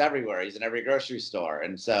whale, he's everywhere. He's in every grocery store.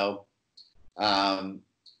 And so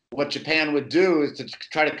what Japan would do is to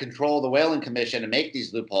try to control the Whaling Commission and make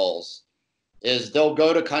these loopholes is they'll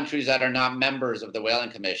go to countries that are not members of the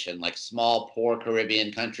Whaling Commission, like small, poor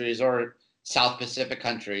Caribbean countries or South Pacific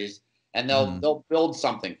countries, and they'll build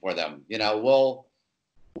something for them.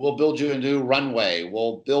 We'll build you a new runway.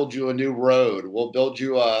 We'll build you a new road. We'll build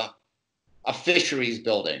you a fisheries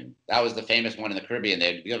building. That was the famous one in the Caribbean.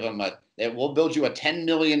 They'd give them we'll build you a $10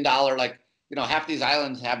 million, half these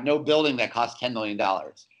islands have no building that costs $10 million.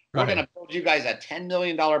 We're going to build you guys a $10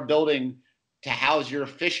 million building to house your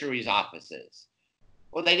fisheries offices.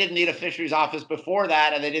 Well, they didn't need a fisheries office before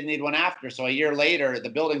that, and they didn't need one after. So a year later, the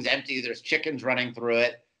building's empty. There's chickens running through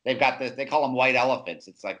it. They've got this, they call them white elephants.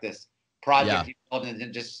 It's like this project you build, and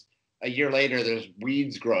then just a year later, there's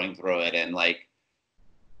weeds growing through it.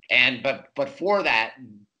 But for that,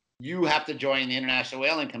 you have to join the International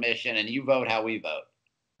Whaling Commission and you vote how we vote.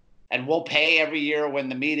 And we'll pay every year when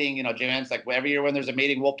the meeting, Jan's like, every year when there's a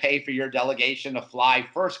meeting, we'll pay for your delegation to fly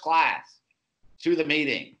first class to the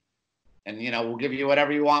meeting. And, we'll give you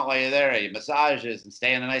whatever you want while you're there, your massages and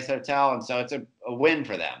stay in a nice hotel. And so it's a win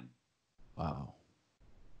for them. Wow.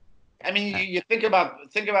 I mean, you think about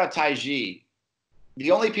Taiji.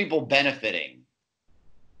 The only people benefiting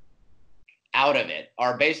out of it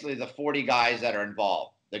are basically the 40 guys that are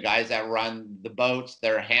involved. The guys that run the boats,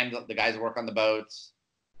 the guys that work on the boats,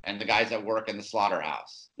 and the guys that work in the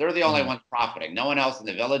slaughterhouse. They're the only ones profiting. No one else in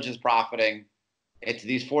the village is profiting. It's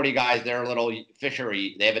these 40 guys, they're a little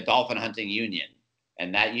fishery. They have a dolphin hunting union,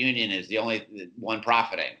 and that union is the only one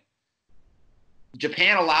profiting.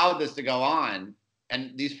 Japan allowed this to go on,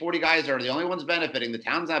 and these 40 guys are the only ones benefiting. The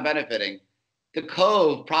town's not benefiting. The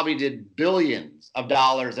Cove probably did billions of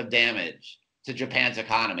dollars of damage to Japan's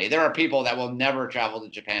economy. There are people that will never travel to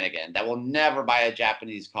Japan again, that will never buy a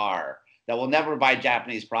Japanese car, that will never buy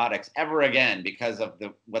Japanese products ever again because of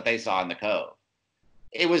what they saw in the Cove.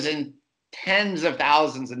 It was in tens of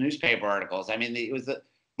thousands of newspaper articles. I mean, it was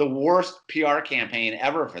the worst PR campaign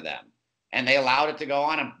ever for them. And they allowed it to go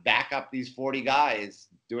on and back up these 40 guys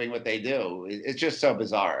doing what they do. It's just so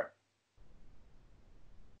bizarre.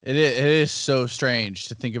 It is so strange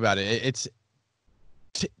to think about it. It's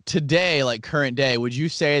today, like current day, would you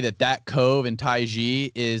say that cove in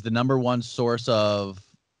Taiji is the #1 source of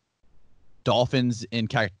dolphins in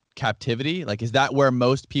captivity? Like, is that where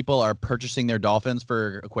most people are purchasing their dolphins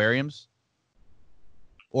for aquariums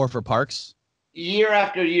or for parks? Year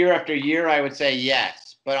after year after year, I would say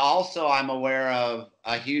yes. But also I'm aware of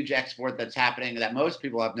a huge export that's happening that most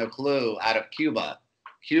people have no clue out of Cuba.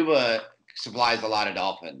 Cuba supplies a lot of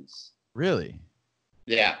dolphins. Really?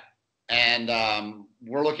 Yeah. And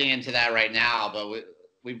we're looking into that right now, but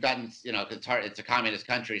we've gotten, it's a communist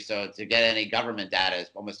country, so to get any government data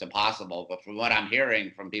is almost impossible. But from what I'm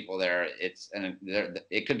hearing from people there,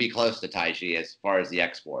 it could be close to Taiji as far as the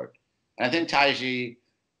export. And I think Taiji,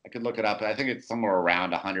 I could look it up, but I think it's somewhere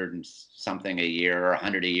around 100 and something a year, or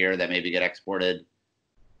 100 a year that maybe get exported.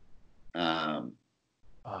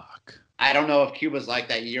 Fuck. I don't know if Cuba's like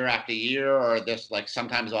that year after year, or this, like,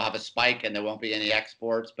 sometimes they'll have a spike and there won't be any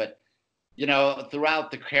exports. But, throughout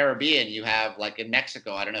the Caribbean, you have, like in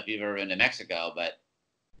Mexico, I don't know if you've ever been to Mexico, but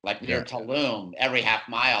like near Tulum, every half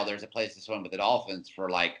mile, there's a place to swim with the dolphins for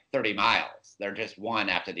like 30 miles. They're just one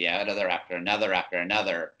after the other, after another, after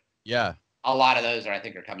another. Yeah. A lot of those I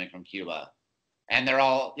think are coming from Cuba. And they're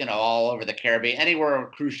all, all over the Caribbean. Anywhere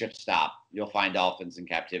cruise ships stop, you'll find dolphins in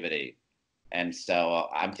captivity. And so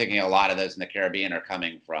I'm thinking a lot of those in the Caribbean are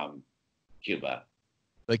coming from Cuba.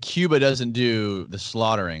 But Cuba doesn't do the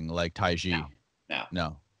slaughtering like Taiji.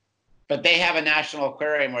 No. But they have a national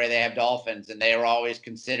aquarium where they have dolphins, and they are always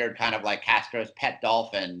considered kind of like Castro's pet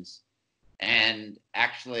dolphins. And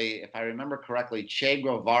actually, if I remember correctly, Che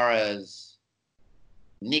Guevara's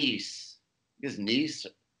niece, or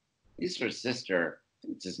sister, I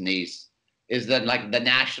think it's his niece, is the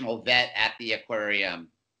national vet at the aquarium.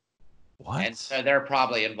 What? And so they're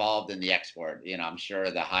probably involved in the export. I'm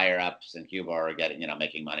sure the higher ups in Cuba are getting,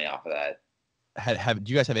 making money off of that.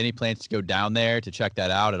 Do you guys have any plans to go down there to check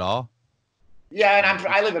that out at all? Yeah, and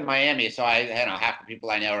I live in Miami, so half the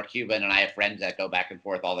people I know are Cuban, and I have friends that go back and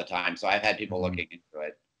forth all the time. So I've had people looking into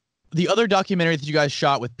it. The other documentary that you guys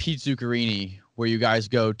shot with Pete Zuccherini, where you guys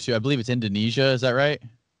go to, I believe it's Indonesia, is that right?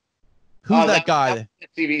 Who's that guy?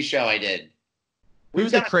 That's the TV show I did.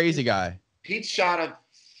 Who's the crazy guy? Pete's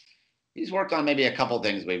he's worked on maybe a couple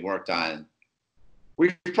things we've worked on.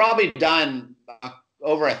 We've probably done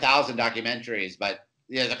over 1,000 documentaries, but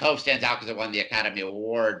the Cove stands out because it won the Academy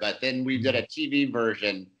Award. But then we did a TV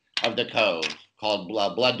version of the Cove called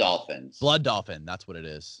Blood Dolphins. Blood Dolphin, that's what it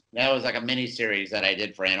is. That was like a mini series that I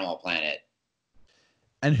did for Animal Planet.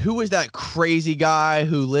 And who was that crazy guy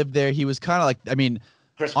who lived there? He was kind of like,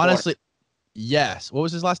 Chris honestly, Porter. Yes. What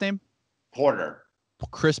was his last name? Porter.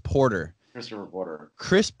 Chris Porter. Christopher Porter.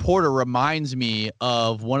 Chris Porter reminds me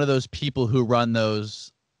of one of those people who run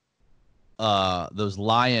those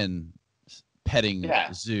lion petting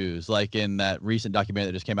zoos, like in that recent documentary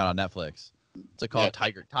that just came out on Netflix. It's called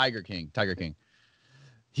Tiger King.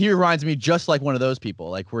 He reminds me just like one of those people,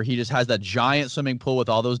 like where he just has that giant swimming pool with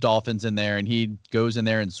all those dolphins in there, and he goes in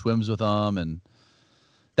there and swims with them, and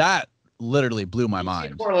that literally blew my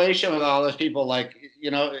mind. Correlation with all those people, like,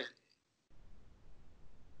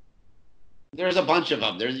 there's a bunch of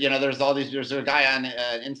them. There's all these. There's a guy on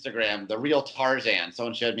Instagram, the real Tarzan.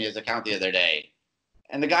 Someone showed me his account the other day,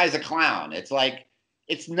 and the guy's a clown. It's like,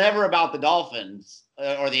 it's never about the dolphins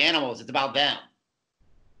or the animals. It's about them.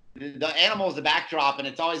 the animal is the backdrop, and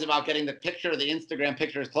it's always about getting the picture, the Instagram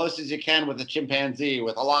picture, as close as you can with a chimpanzee,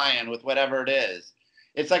 with a lion, with whatever it is.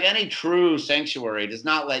 It's like any true sanctuary does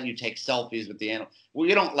not let you take selfies with the animal.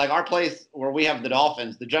 We don't, like our place where we have the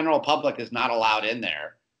dolphins, the general public is not allowed in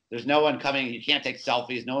there. There's no one coming. You can't take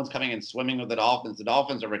selfies. No one's coming and swimming with the dolphins. The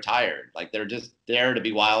dolphins are retired. Like they're just there to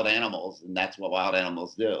be wild animals, and that's what wild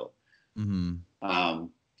animals do. Mm-hmm.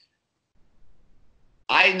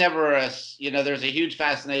 I never, there's a huge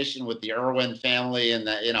fascination with the Irwin family, and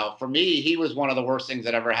that, for me, he was one of the worst things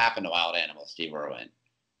that ever happened to wild animals, Steve Irwin.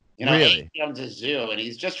 Really? He owns a zoo, and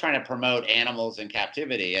he's just trying to promote animals in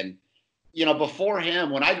captivity. And, before him,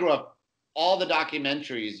 when I grew up, all the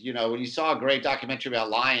documentaries, when you saw a great documentary about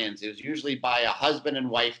lions, it was usually by a husband and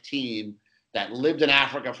wife team that lived in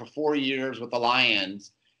Africa for 4 years with the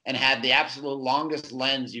lions and had the absolute longest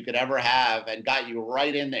lens you could ever have and got you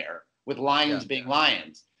right in there with lions being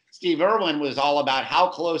lions. Steve Irwin was all about how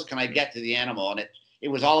close can I get to the animal, and it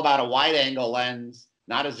was all about a wide angle lens,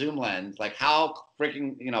 not a zoom lens. Like how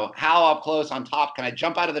freaking, how up close on top can I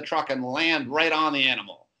jump out of the truck and land right on the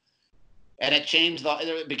animal? And it changed.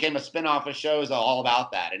 It became a spinoff of shows all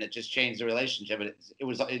about that, and it just changed the relationship.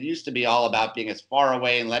 It used to be all about being as far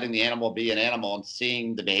away and letting the animal be an animal and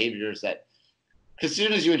seeing the behaviors that. Because as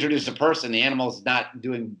soon as you introduce a person, the animal's not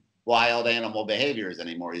doing wild animal behaviors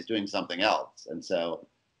anymore. He's doing something else, and so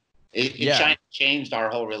it changed our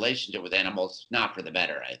whole relationship with animals, not for the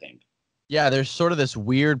better, I think. Yeah, there's sort of this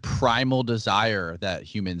weird primal desire that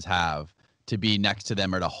humans have to be next to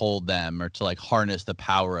them or to hold them or to like harness the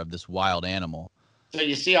power of this wild animal. So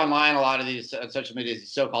you see online a lot of these social media,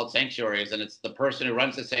 these so-called sanctuaries, and it's the person who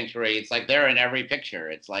runs the sanctuary. It's like they're in every picture.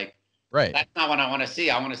 It's like, right. That's not what I want to see.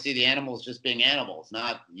 I want to see the animals just being animals,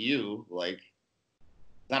 not you. Like,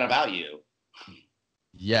 it's not about you.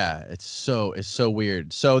 Yeah, it's so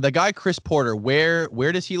weird. So the guy Chris Porter, where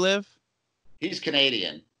does he live? He's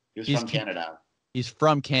Canadian. He's from Canada. He's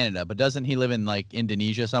from Canada, but doesn't he live in like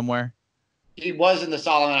Indonesia somewhere? He was in the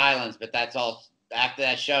Solomon Islands, but that's all. After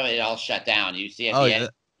that show, it all shut down. You see at the end,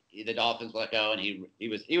 the Dolphins let go, and he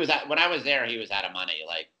was when I was there, he was out of money.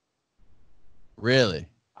 Like, really?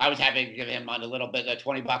 I was having to give him a little bit of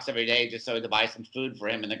 $20 every day just so to buy some food for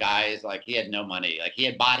him and the guys. Like, he had no money. Like, he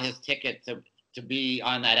had bought his ticket to be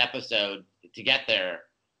on that episode to get there,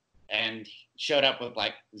 and showed up with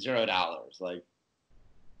like $0. Like,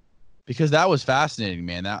 because that was fascinating,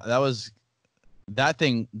 man. That was that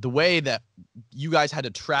thing. The way that you guys had to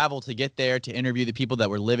travel to get there to interview the people that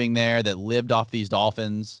were living there, that lived off these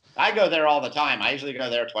dolphins. I go there all the time. I usually go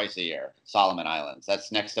there twice a year. Solomon Islands.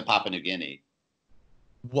 That's next to Papua New Guinea.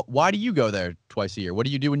 Why do you go there twice a year? What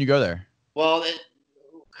do you do when you go there? Well,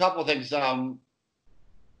 a couple things. The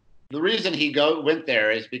reason he went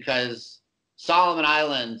there is because Solomon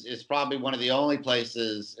Islands is probably one of the only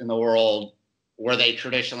places in the world where they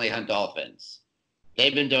traditionally hunt dolphins.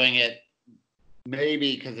 They've been doing it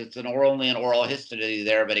maybe because it's only an oral history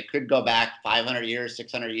there, but it could go back 500 years,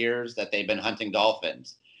 600 years that they've been hunting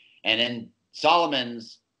dolphins. And in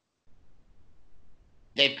Solomon's,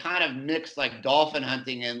 they've kind of mixed like dolphin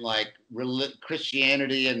hunting and like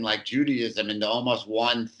Christianity and like Judaism into almost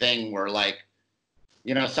one thing where like,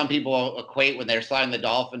 some people equate when they're slaughtering the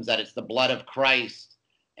dolphins that it's the blood of Christ.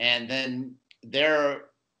 And then they're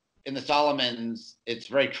in the Solomons, it's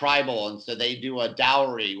very tribal. And so they do a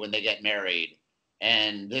dowry when they get married.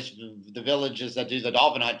 And the villages that do the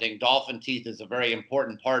dolphin hunting, dolphin teeth is a very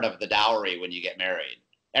important part of the dowry when you get married.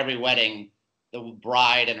 Every wedding, the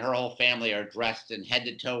bride and her whole family are dressed in head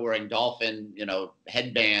to toe wearing dolphin,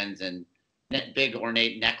 headbands and big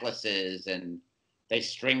ornate necklaces, and they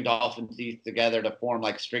string dolphin teeth together to form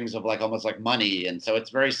like strings of like almost like money. And so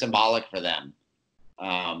it's very symbolic for them.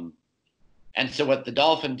 And so what the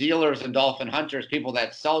dolphin dealers and dolphin hunters, people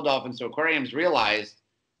that sell dolphins to aquariums, realized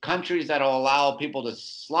countries that will allow people to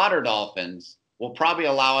slaughter dolphins will probably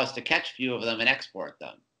allow us to catch a few of them and export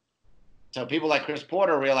them. So people like Chris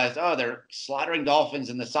Porter realized, they're slaughtering dolphins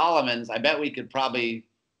in the Solomons. I bet we could probably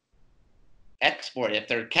export. If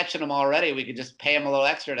they're catching them already, we could just pay them a little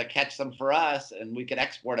extra to catch them for us, and we could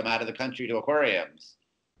export them out of the country to aquariums.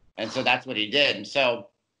 And so that's what he did. And so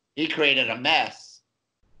he created a mess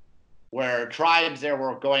where tribes there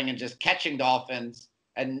were going and just catching dolphins.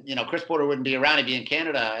 And, Chris Porter wouldn't be around. He'd be in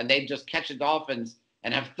Canada, and they'd just catch the dolphins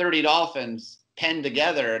and have 30 dolphins penned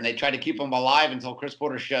together, and they tried to keep them alive until Chris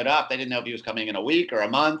Porter showed up. They didn't know if he was coming in a week or a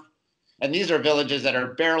month. And these are villages that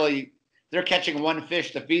are they're catching one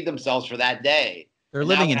fish to feed themselves for that day. They're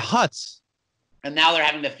living in huts. And now they're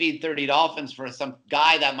having to feed 30 dolphins for some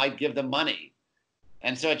guy that might give them money.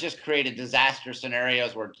 And so it just created disaster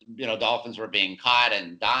scenarios where, dolphins were being caught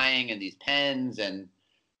and dying in these pens. And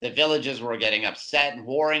the villages were getting upset and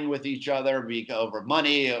warring with each other over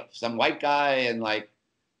money, some white guy, and like.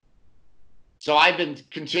 So I've been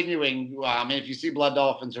continuing. I mean, if you see blood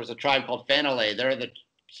dolphins, there's a tribe called Fanale. They're the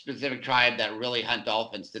specific tribe that really hunt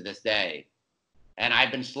dolphins to this day. And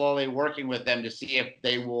I've been slowly working with them to see if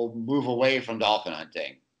they will move away from dolphin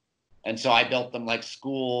hunting. And so I built them like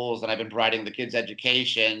schools, and I've been providing the kids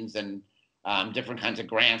educations and different kinds of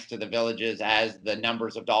grants to the villages as the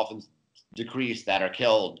numbers of dolphins decrease that are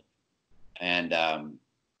killed. And now,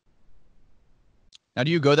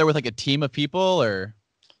 do you go there with like a team of people, or?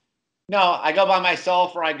 No, I go by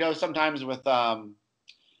myself, or I go sometimes with.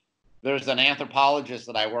 There's an anthropologist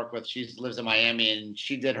that I work with. She lives in Miami, and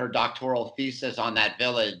she did her doctoral thesis on that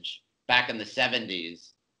village back in the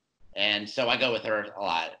 70s. And so I go with her a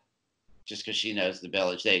lot just because she knows the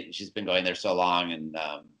village. She's been going there so long, and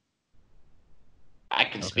I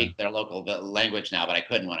can speak their local language now, but I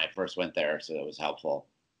couldn't when I first went there, so it was helpful.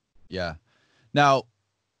 Yeah. Now,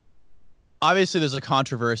 obviously, there's a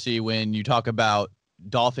controversy when you talk about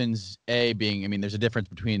dolphins being, I mean, there's a difference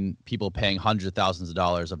between people paying hundreds of thousands of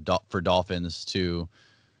dollars for dolphins to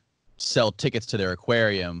sell tickets to their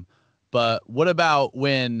aquarium. But what about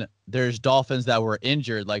when there's dolphins that were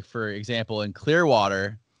injured? Like, for example, in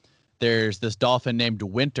Clearwater, there's this dolphin named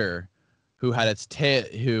Winter who had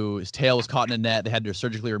whose tail was caught in a net. They had to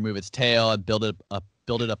surgically remove its tail and build it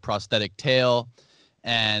a prosthetic tail.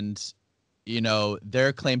 And, you know,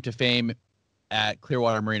 their claim to fame at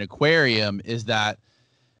Clearwater Marine Aquarium is that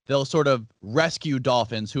they'll sort of rescue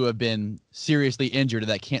dolphins who have been seriously injured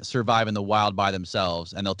and that can't survive in the wild by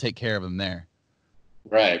themselves, and they'll take care of them there.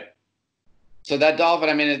 Right. So that dolphin,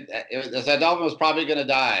 I mean, that dolphin was probably going to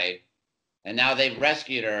die, and now they've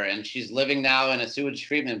rescued her, and she's living now in a sewage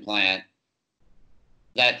treatment plant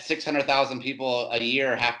that 600,000 people a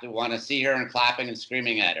year have to want to see her and clapping and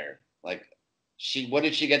screaming at her. Like, what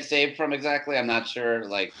did she get saved from exactly? I'm not sure.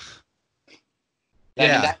 Like,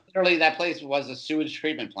 yeah. I mean, that place was a sewage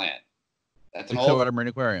treatment plant. That's an old Clearwater Marine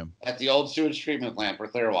Aquarium. That's the old sewage treatment plant for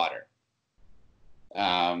Clearwater.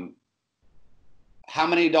 How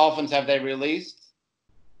many dolphins have they released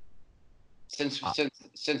since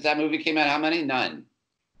that movie came out? How many? None.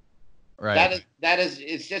 Right.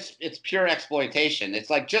 It's pure exploitation. It's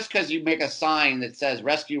like, just because you make a sign that says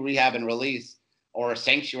rescue, rehab, and release or a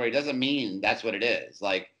sanctuary doesn't mean that's what it is.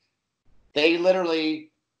 Like, they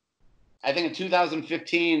literally, I think in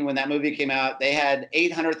 2015, when that movie came out, they had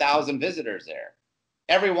 800,000 visitors there.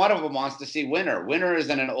 Every one of them wants to see Winter. Winter is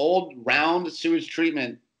in an old round sewage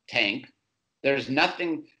treatment tank. There's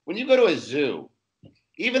nothing. When you go to a zoo,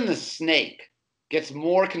 even the snake gets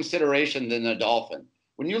more consideration than the dolphin.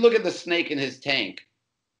 When you look at the snake in his tank,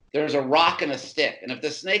 there's a rock and a stick. And if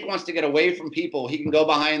the snake wants to get away from people, he can go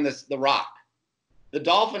behind the rock. The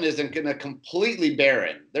dolphin isn't going to completely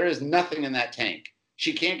barren. There is nothing in that tank.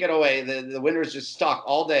 She can't get away. The Winter's just stuck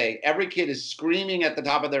all day. Every kid is screaming at the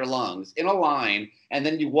top of their lungs in a line, and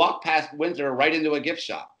then you walk past Winter right into a gift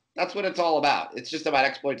shop. That's what it's all about. It's just about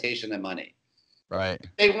exploitation and money. Right.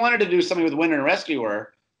 If they wanted to do something with Winter and rescue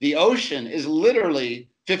her, the ocean is literally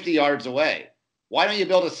 50 yards away. Why don't you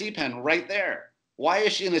build a sea pen right there? Why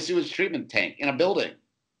is she in a sewage treatment tank in a building?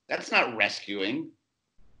 That's not rescuing.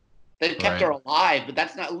 They've kept her alive, but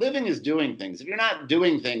that's not living. Is doing things. If you're not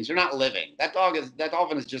doing things, you're not living. That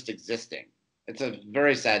dolphin is just existing. It's a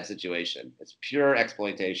very sad situation. It's pure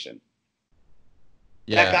exploitation.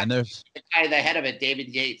 Yeah, and there's the guy, the head of it, David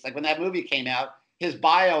Yates. Like, when that movie came out, his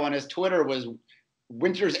bio on his Twitter was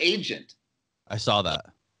Winter's agent. I saw that.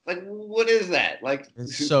 Like, what is that? Like,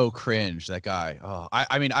 it's so cringe, that guy. Oh,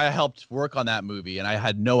 I mean, I helped work on that movie, and I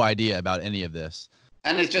had no idea about any of this.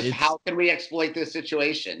 And it's just, how can we exploit this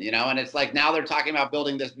situation, you know? And it's like, now they're talking about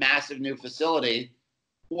building this massive new facility.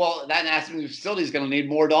 Well, that massive new facility is going to need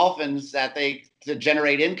more dolphins to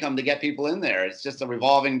generate income to get people in there. It's just a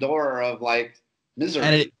revolving door of, like,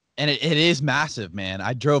 misery. And it is massive, man.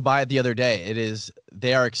 I drove by it the other day.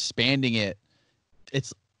 They are expanding it.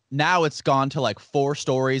 Now it's gone to like 4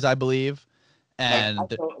 stories, I believe. And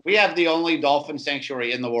we have the only dolphin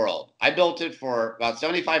sanctuary in the world. I built it for about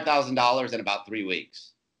 $75,000 in about 3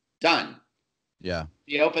 weeks. Done. Yeah.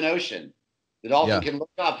 The open ocean. The dolphin can look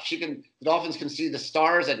up. The dolphins can see the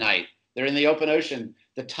stars at night. They're in the open ocean.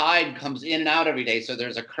 The tide comes in and out every day, so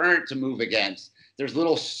there's a current to move against. There's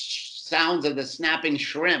little sounds of the snapping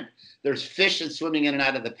shrimp. There's fish swimming in and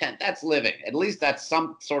out of the pen. That's living. At least that's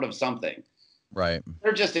some sort of something. Right.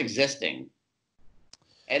 They're just existing.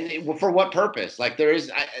 And for what purpose? Like,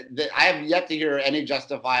 I have yet to hear any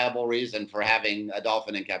justifiable reason for having a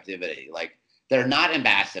dolphin in captivity. Like, they're not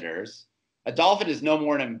ambassadors. A dolphin is no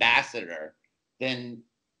more an ambassador than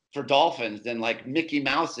for dolphins than like Mickey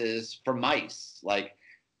Mouse is for mice. Like,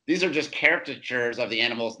 these are just caricatures of the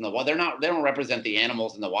animals in the wild. They don't represent the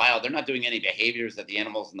animals in the wild. They're not doing any behaviors that the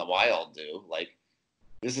animals in the wild do. Like,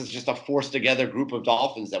 this is just a forced together group of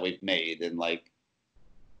dolphins that we've made. And like,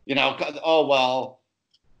 oh, well,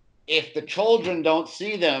 if the children don't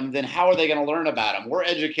see them, then how are they going to learn about them? We're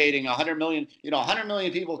educating 100 million, 100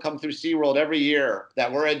 million people come through SeaWorld every year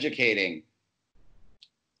that we're educating.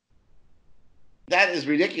 That is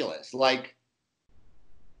ridiculous. Like,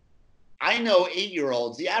 I know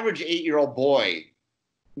 8-year-olds, the average 8-year-old boy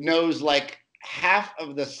knows like half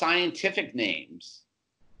of the scientific names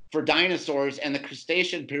for dinosaurs and the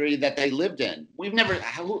Cretaceous period that they lived in.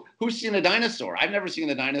 Who's seen a dinosaur? I've never seen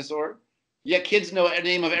a dinosaur. Yet kids know the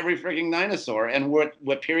name of every freaking dinosaur and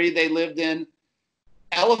what period they lived in.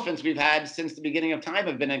 Elephants we've had since the beginning of time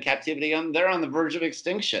have been in captivity. They're on the verge of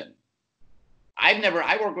extinction.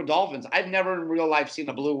 I work with dolphins. I've never in real life seen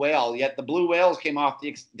a blue whale, yet the blue whales came off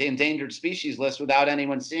the endangered species list without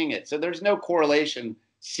anyone seeing it. So there's no correlation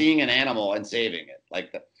seeing an animal and saving it.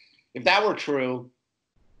 If that were true,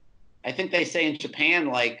 I think they say in Japan,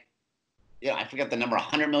 I forget the number,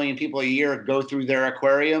 100 million people a year go through their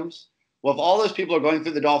aquariums. Well, if all those people are going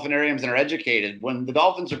through the dolphinariums and are educated, when the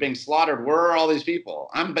dolphins are being slaughtered, where are all these people?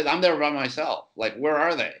 I'm there by myself. Like, where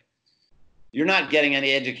are they? You're not getting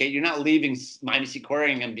any education. You're not leaving Miami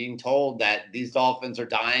Aquarium and being told that these dolphins are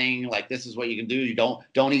dying. Like, this is what you can do. You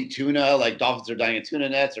don't eat tuna. Like, dolphins are dying in tuna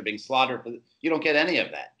nets or being slaughtered. You don't get any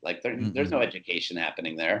of that. Like, there's no education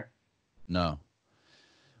happening there. No.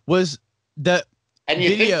 Was that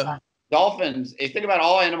video? Dolphins, if you think about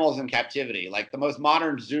all animals in captivity, like the most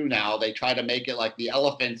modern zoo now, they try to make it like the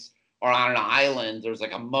elephants are on an island. There's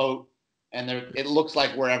like a moat, and it looks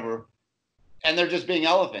like wherever, and they're just being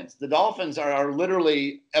elephants. The dolphins are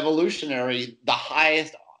literally evolutionary, the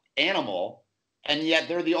highest animal, and yet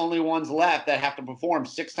they're the only ones left that have to perform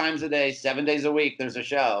 6 times a day, 7 days a week. There's a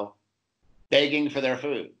show, begging for their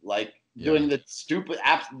food, doing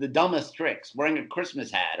the dumbest tricks, wearing a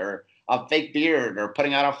Christmas hat or a fake beard or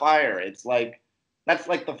putting out a fire. It's like, that's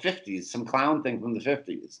like the 50s, some clown thing from the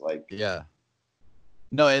 50s. Yeah.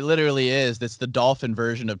 No, it literally is. That's the dolphin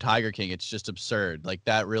version of Tiger King. It's just absurd. Like,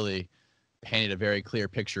 that really painted a very clear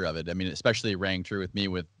picture of it. I mean, especially rang true with me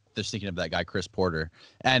with just thinking of that guy, Chris Porter,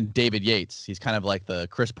 and David Yates. He's kind of like the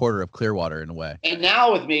Chris Porter of Clearwater in a way. And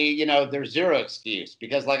now with me, there's zero excuse,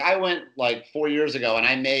 because I went 4 years ago and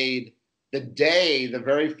I made the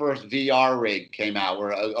very first VR rig came out,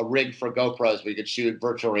 where a rig for GoPros we could shoot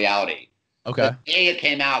virtual reality. Okay. The day it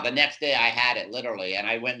came out, the next day I had it literally, and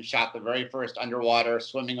I went and shot the very first underwater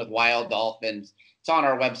swimming with wild dolphins. It's on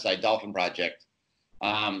our website, Dolphin Project.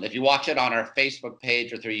 If you watch it on our Facebook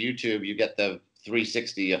page or through YouTube, you get the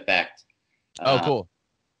 360 effect. Oh, cool.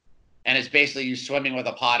 And it's basically you swimming with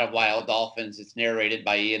a pod of wild dolphins. It's narrated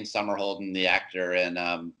by Ian Somerhalder, the actor,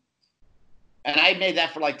 and I made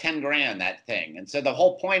that for like 10 grand, that thing. And so the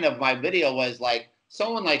whole point of my video was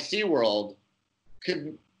someone like SeaWorld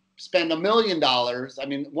could spend $1 million. I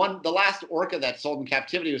mean, the last orca that sold in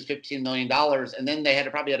captivity was $15 million. And then they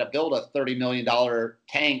probably had to build a $30 million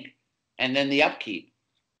tank and then the upkeep.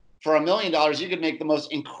 For $1 million, you could make the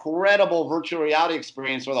most incredible virtual reality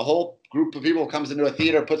experience where the whole group of people comes into a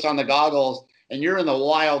theater, puts on the goggles, and you're in the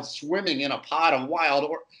wild swimming in a pod of wild.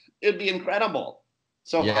 It'd be incredible.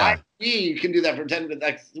 So yeah. you can do that for 10.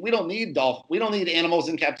 We don't need animals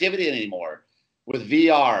in captivity anymore. With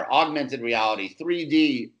VR, augmented reality,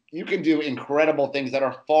 3D, you can do incredible things that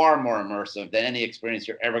are far more immersive than any experience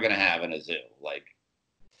you're ever going to have in a zoo.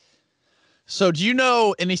 So do you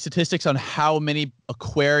know any statistics on how many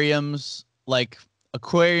aquariums or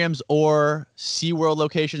SeaWorld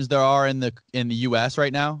locations there are in the US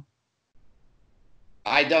right now?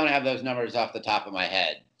 I don't have those numbers off the top of my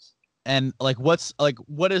head. And what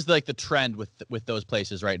is the trend with those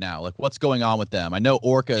places right now? Like, what's going on with them? I know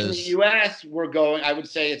orcas. In the US, I would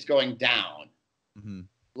say it's going down. Mm-hmm.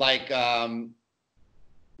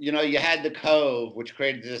 You had the Cove, which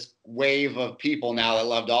created this wave of people now that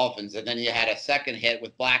love dolphins. And then you had a second hit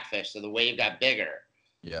with blackfish. So the wave got bigger.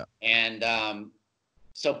 Yeah. And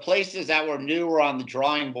so places that were new or on the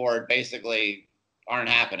drawing board basically aren't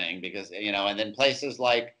happening because, and then places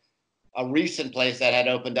like a recent place that had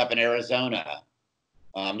opened up in Arizona.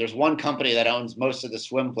 There's one company that owns most of the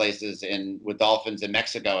swim places with dolphins in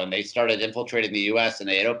Mexico, and they started infiltrating the U.S. and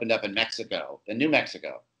they had opened up in New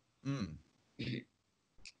Mexico. Mm.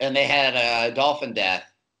 And they had a dolphin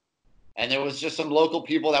death, and there was just some local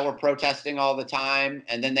people that were protesting all the time,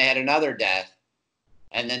 and then they had another death,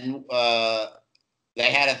 and then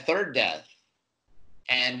they had a third death.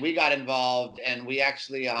 And we got involved, and we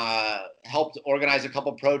actually helped organize a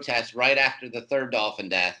couple protests right after the third dolphin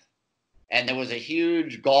death. And there was a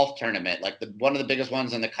huge golf tournament, like one of the biggest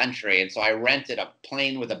ones in the country. And so I rented a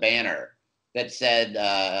plane with a banner that said,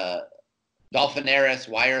 Dolphinaris,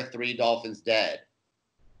 why are 3 dolphins dead?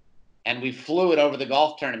 And we flew it over the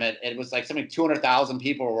golf tournament. It was like something 200,000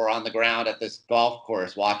 people were on the ground at this golf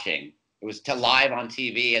course watching. It was live on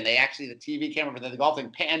TV, and the TV camera for the golf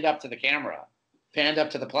thing panned up to the camera, panned up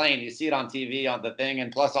to the plane. You see it on TV on the thing,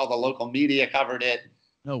 and plus all the local media covered it.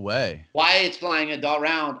 No way. While it's flying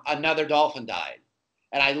around, another dolphin died.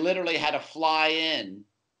 And I literally had to fly in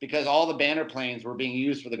because all the banner planes were being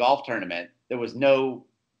used for the golf tournament. There was no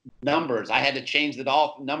numbers. I had to change the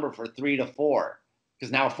dolphin number for 3 to 4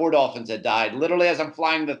 because now 4 dolphins had died. Literally, as I'm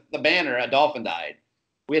flying the banner, a dolphin died.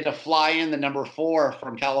 We had to fly in the number 4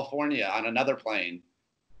 from California on another plane.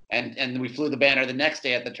 And we flew the banner the next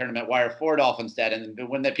day at the tournament. Why are 4 dolphins dead? And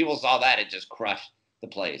when the people saw that, it just crushed the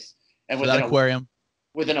place. And So that aquarium.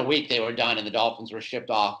 Within a week, they were done, and the dolphins were shipped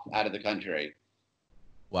off out of the country.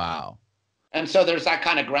 Wow. And so there's that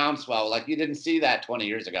kind of groundswell. Like, you didn't see that 20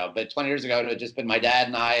 years ago. But 20 years ago, it would have just been my dad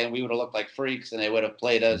and I, and we would have looked like freaks, and they would have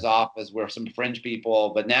played us off as we're some fringe people.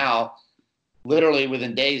 But now, literally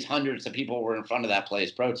within days, hundreds of people were in front of that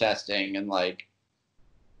place protesting. And, like,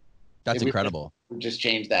 that's incredible. We just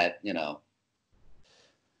changed that,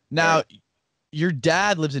 Now, your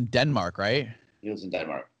dad lives in Denmark, right? He lives in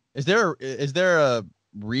Denmark. Is there a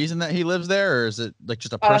reason that he lives there, or is it like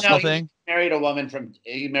just a personal thing? He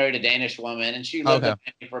married a Danish woman, and she lived with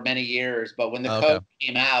him for many years. But when the code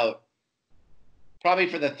came out, probably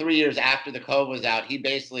for the 3 years after the code was out, he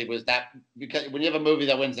basically was that, because when you have a movie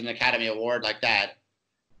that wins an Academy Award like that,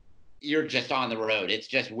 you're just on the road. It's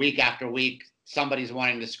just week after week, somebody's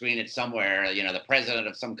wanting to screen it somewhere, the president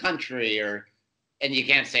of some country, and you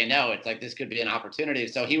can't say no. It's like, this could be an opportunity.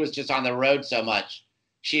 So he was just on the road so much.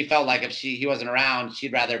 She felt like if he wasn't around,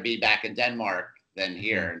 she'd rather be back in Denmark than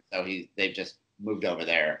here. And so they've just moved over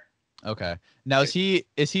there. Okay. Now, is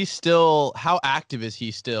he still, how active is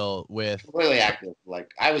he still with? Really active.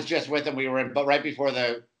 Like, I was just with him. But right before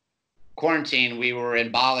the quarantine, we were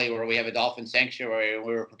in Bali, where we have a dolphin sanctuary. And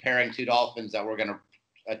we were preparing 2 dolphins that we're going to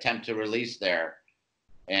attempt to release there.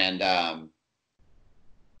 And,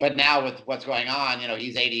 but now with what's going on,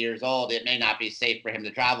 he's 80 years old. It may not be safe for him to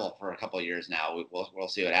travel for a couple of years now. We'll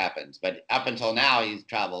see what happens. But up until now, he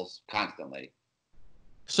travels constantly.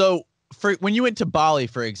 So when you went to Bali,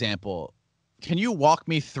 for example, can you walk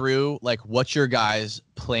me through like what your guys'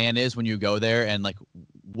 plan is when you go there, and like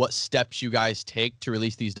what steps you guys take to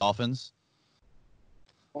release these dolphins?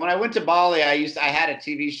 When I went to Bali, I had a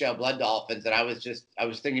TV show, Blood Dolphins, and I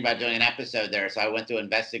was thinking about doing an episode there. So I went to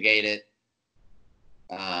investigate it.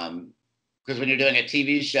 Because when you're doing a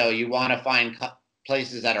TV show, you want to find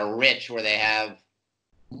places that are rich, where they have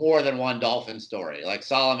more than one dolphin story. Like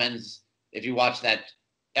Solomon's, if you watch that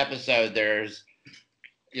episode, there's,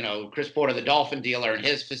 Chris Porter, the dolphin dealer, in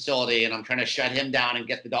his facility, and I'm trying to shut him down and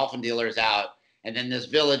get the dolphin dealers out. And then this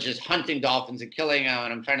village is hunting dolphins and killing them,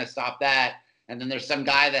 and I'm trying to stop that. And then there's some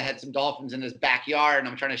guy that had some dolphins in his backyard, and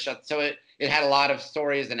I'm trying to shut. So it had a lot of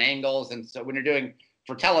stories and angles. And so when you're doing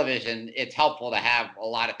for television, it's helpful to have a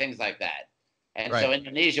lot of things like that. And so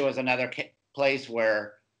Indonesia was another place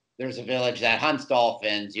where there's a village that hunts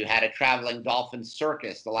dolphins. You had a traveling dolphin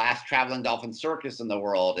circus, the last traveling dolphin circus in the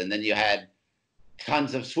world. And then you had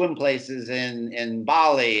tons of swim places in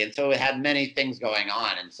Bali. And so it had many things going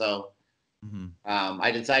on. And so I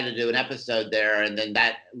decided to do an episode there. And then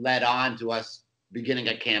that led on to us beginning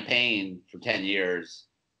a campaign for 10 years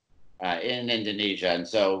in Indonesia. And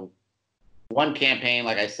so one campaign,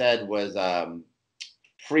 like I said, was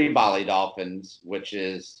Free Bali Dolphins, which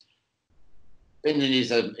is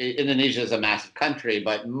Indonesia is a massive country,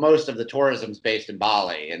 but most of the tourism is based in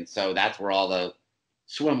Bali. And so that's where all the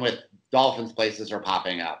swim with dolphins places are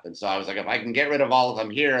popping up. And so I was like, if I can get rid of all of them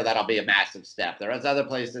here, that'll be a massive step. There is other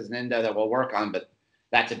places in Indo that we'll work on, but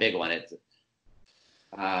that's a big one.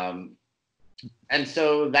 And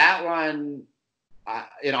so that one,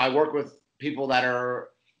 I work with people that are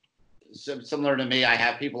similar to me. I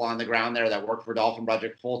have people on the ground there that work for Dolphin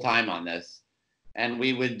Project full time on this. And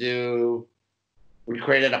we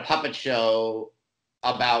created a puppet show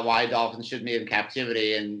about why dolphins should be in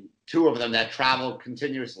captivity, and 2 of them that travel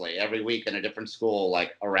continuously every week in a different school,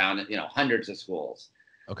 like around, hundreds of schools.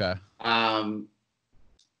 Okay.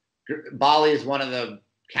 Bali is one of the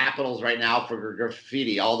capitals right now for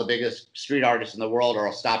graffiti. All the biggest street artists in the world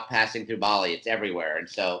will stop passing through Bali. It's everywhere. And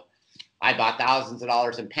so I bought thousands of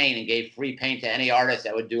dollars in paint and gave free paint to any artist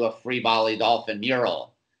that would do a free Bali dolphin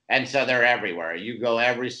mural. And so they're everywhere. You go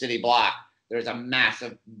every city block, there's a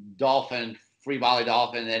massive dolphin, free volley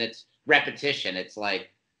dolphin, and it's repetition. It's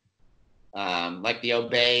like the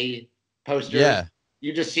Obey posters. Yeah.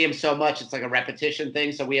 You just see them so much. It's like a repetition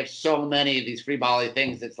thing. So we have so many of these free volley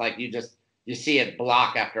things. It's like you see it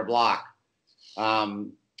block after block.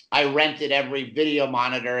 I rented every video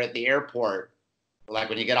monitor at the airport. Like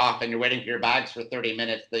when you get off and you're waiting for your bags for 30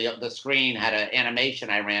 minutes, the screen had an animation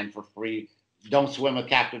I ran for free. Don't swim with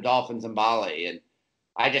captive dolphins in Bali. And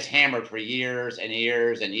I just hammered for years and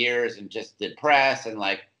years and years and just did press. And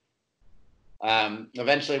like,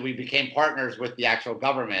 eventually we became partners with the actual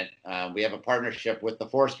government. We have a partnership with the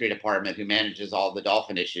forestry department who manages all the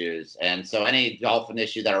dolphin issues. And so any dolphin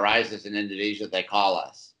issue that arises in Indonesia, they call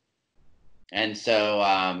us. And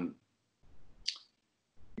so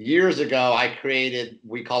years ago, I created,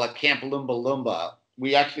 we call it Camp Lumba Lumba.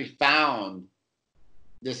 We actually found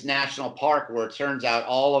this national park where it turns out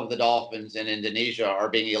all of the dolphins in Indonesia are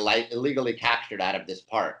being illegally captured out of this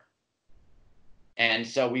park. And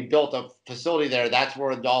so we built a facility there. That's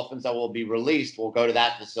where the dolphins that will be released will go to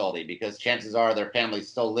that facility because chances are their families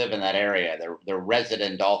still live in that area. They're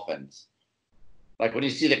resident dolphins. Like when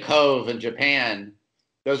you see the cove in Japan,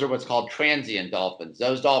 those are what's called transient dolphins.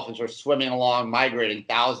 Those dolphins are swimming along, migrating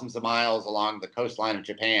thousands of miles along the coastline of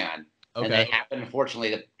Japan. Okay. And they happen,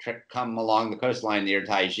 unfortunately, to come along the coastline near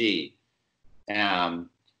Taiji.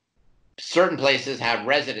 Certain places have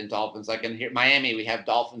resident dolphins. Like in here, Miami, we have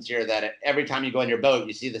dolphins here that every time you go on your boat,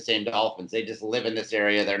 you see the same dolphins. They just live in this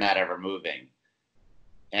area. They're not ever moving.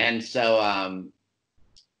 And so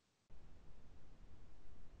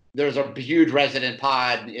there's a huge resident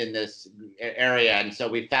pod in this area. And so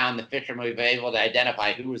we found the fisherman. We've been able to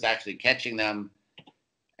identify who was actually catching them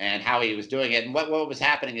and how he was doing it. And what was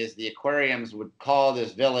happening is the aquariums would call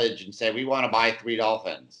this village and say, we want to buy 3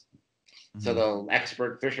 dolphins. Mm-hmm. So the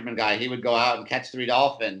expert fisherman guy, he would go out and catch 3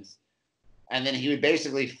 dolphins. And then he would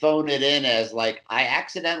basically phone it in as like, I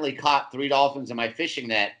accidentally caught 3 dolphins in my fishing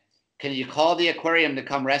net. Can you call the aquarium to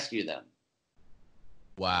come rescue them?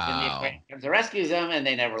 Wow. And the aquarium comes and rescues them, and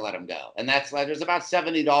they never let them go. And that's like, there's about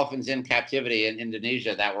 70 dolphins in captivity in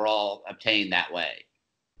Indonesia that were all obtained that way.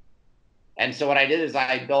 And so what I did is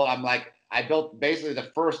I built basically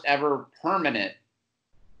the first ever permanent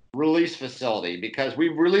release facility, because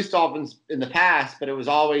we've released dolphins in the past, but it was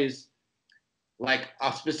always like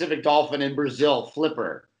a specific dolphin in Brazil,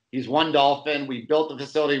 Flipper. He's one dolphin. We built the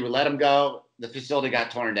facility. We let him go. The facility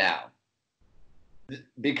got torn down.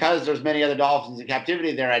 Because there's many other dolphins in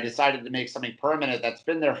captivity there, I decided to make something permanent that's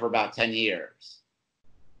been there for about 10 years.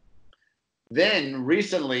 Then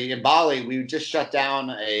recently in Bali, we just shut down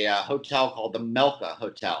a hotel called the Melka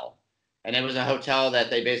Hotel. And it was a hotel that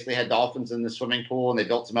they basically had dolphins in the swimming pool, and they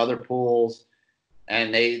built some other pools.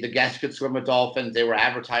 And the guests could swim with dolphins. They were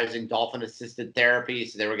advertising dolphin-assisted therapy.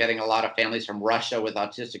 So they were getting a lot of families from Russia with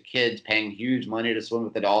autistic kids paying huge money to swim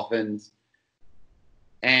with the dolphins.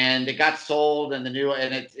 And it got sold, and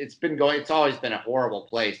it's been going. It's always been a horrible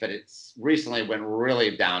place, but it's recently went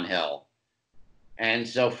really downhill. And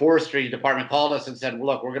so forestry department called us and said, well,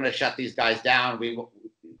 look, we're going to shut these guys down.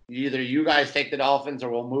 Either you guys take the dolphins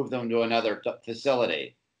or we'll move them to another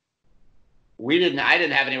facility. I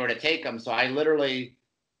didn't have anywhere to take them. So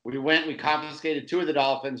we confiscated 2 of the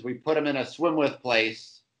dolphins. We put them in a swim with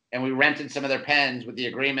place, and we rented some of their pens with the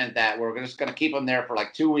agreement that we're just going to keep them there for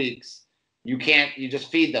like 2 weeks. You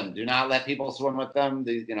just feed them. Do not let people swim with them.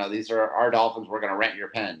 These are our dolphins. We're going to rent your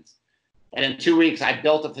pens. And in 2 weeks, I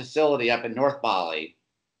built a facility up in North Bali.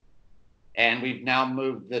 And we've now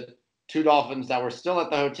moved the 2 dolphins that were still at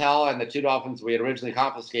the hotel and the 2 dolphins we had originally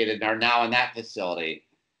confiscated are now in that facility.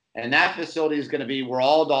 And that facility is going to be where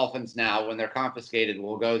all dolphins now, when they're confiscated,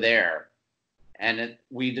 will go there. And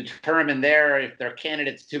we determine there if they're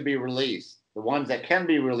candidates to be released. The ones that can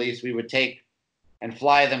be released, we would take and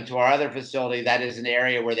fly them to our other facility that is an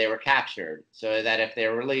area where they were captured, so that if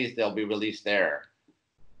they're released, they'll be released there.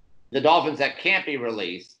 The dolphins that can't be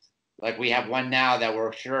released, like we have one now that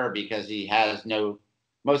we're sure because he has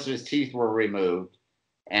most of his teeth were removed,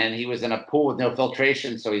 and he was in a pool with no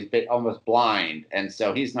filtration, so he's almost blind, and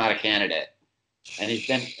so he's not a candidate. And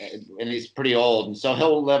he's pretty old, and so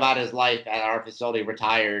he'll live out his life at our facility,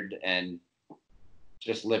 retired and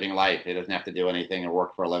just living life. He doesn't have to do anything or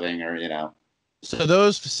work for a living or. So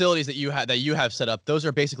those facilities that you have set up, those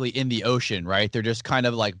are basically in the ocean, right? They're just kind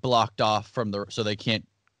of like blocked off so they can't.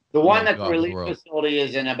 The one that's the release facility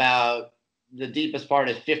is in about the deepest part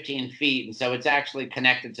is 15 feet, and so it's actually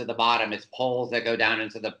connected to the bottom. It's poles that go down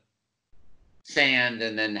into the sand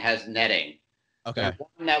and then has netting. Okay. The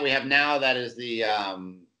one that we have now that is the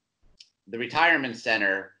retirement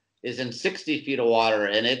center is in 60 feet of water,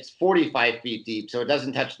 and it's 45 feet deep, so it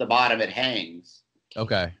doesn't touch the bottom, it hangs.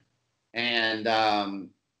 Okay. And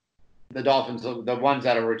the dolphins, the ones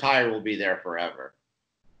that are retired, will be there forever.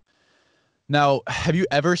 Now, have you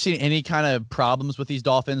ever seen any kind of problems with these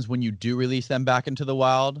dolphins when you do release them back into the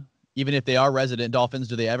wild? Even if they are resident dolphins,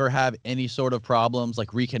 do they ever have any sort of problems like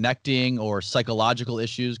reconnecting or psychological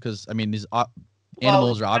issues? Because, I mean, these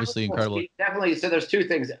animals are obviously incredible. Definitely. So there's two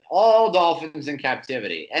things. All dolphins in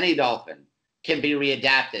captivity, any dolphin, can be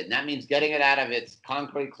readapted. And that means getting it out of its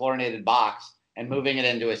concrete chlorinated box and moving it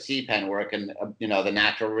into a sea pen where it can, the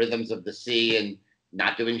natural rhythms of the sea, and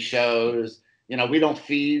not doing shows. We don't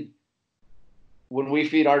feed. When we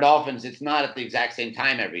feed our dolphins, it's not at the exact same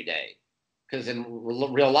time every day. Because in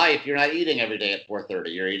real life, you're not eating every day at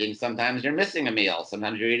 4:30. You're eating, sometimes you're missing a meal.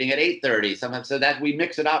 Sometimes you're eating at 8:30. Sometimes, so that we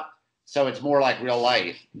mix it up so it's more like real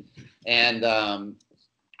life. And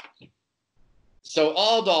so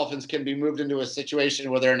all dolphins can be moved into a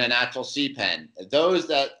situation where they're in a natural sea pen. Those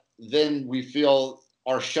that then we feel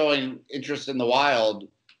are showing interest in the wild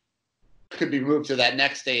could be moved to that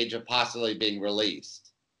next stage of possibly being released.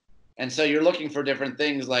 And so you're looking for different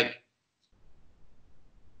things like,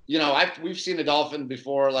 we've seen a dolphin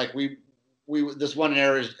before. Like we this one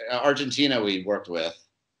in Argentina we worked with,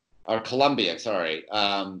 or Colombia, sorry,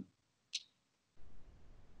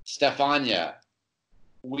 Stefania.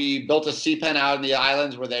 We built a sea pen out in the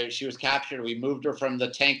islands where she was captured. We moved her from the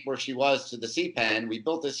tank where she was to the sea pen. We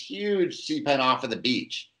built this huge sea pen off of the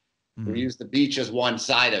beach. Mm-hmm. We used the beach as one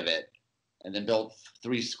side of it, and then built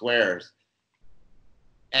 3 squares.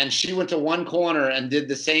 And she went to one corner and did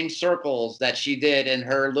the same circles that she did in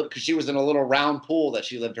her, because she was in a little round pool that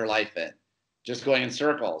she lived her life in, just going in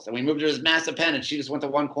circles. And we moved her to this massive pen, and she just went to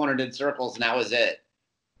one corner and did circles, and that was it.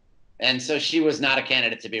 And so she was not a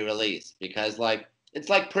candidate to be released, because it's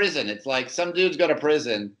like prison. It's like some dudes go to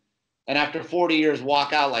prison and after 40 years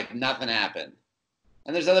walk out like nothing happened.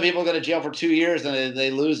 And there's other people who go to jail for 2 years and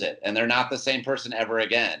they lose it, and they're not the same person ever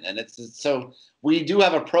again. And so we do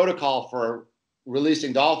have a protocol for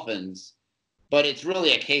releasing dolphins, but it's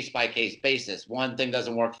really a case-by-case basis. One thing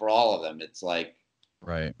doesn't work for all of them. It's like,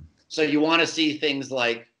 right. So you want to see things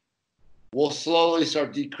like, we'll slowly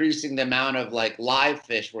start decreasing the amount of live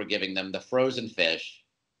fish we're giving them, the frozen fish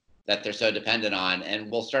that they're so dependent on. And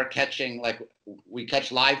we'll start catching, we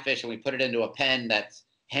catch live fish and we put it into a pen that's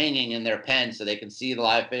hanging in their pen so they can see the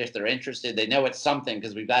live fish. They're interested. They know it's something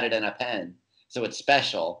because we've got it in a pen. So it's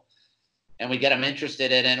special. And we get them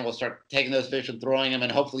interested in it, and we'll start taking those fish and throwing them.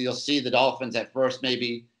 And hopefully you'll see the dolphins at first.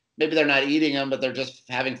 Maybe they're not eating them, but they're just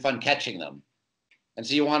having fun catching them. And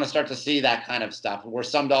so you want to start to see that kind of stuff where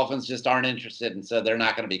some dolphins just aren't interested, and so they're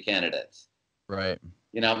not going to be candidates. Right.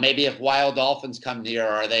 Maybe if wild dolphins come near,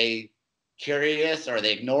 are they curious? Are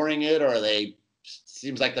they ignoring it? Or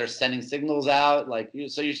seems like they're sending signals out?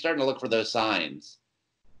 So you're starting to look for those signs.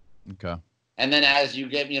 Okay. And then as you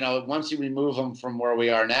get, once you remove them from where we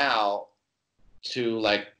are now to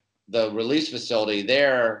the release facility,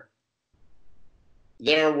 there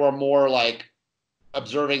we're more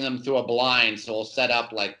observing them through a blind. So we'll set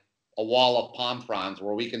up a wall of palm fronds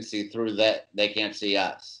where we can see through that. They can't see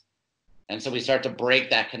us. And so we start to break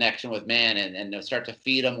that connection with man and start to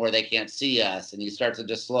feed them where they can't see us. And you start to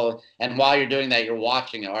just slow. And while you're doing that, you're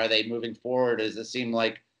watching it. Are they moving forward? Does it seem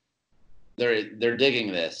like they're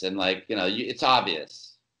digging this? And it's obvious.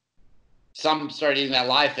 Some start eating that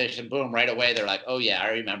live fish and boom, right away they're like, oh yeah,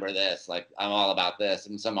 I remember this. I'm all about this.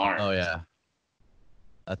 And some aren't. Oh yeah.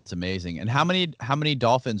 That's amazing. And how many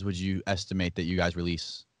dolphins would you estimate that you guys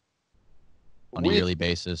release on a yearly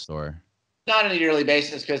basis? Or not on a yearly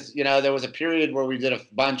basis, because there was a period where we did a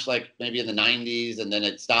bunch maybe in the 90s, and then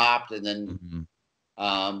it stopped, and then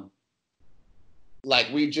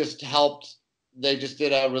we just helped. They just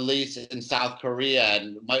did a release in South Korea,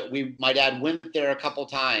 and my dad went there a couple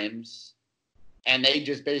times, and they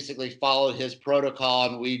just basically followed his protocol,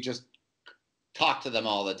 and we just talked to them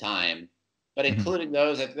all the time. But including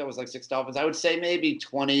those, I think that was 6 dolphins. I would say maybe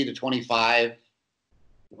 20 to 25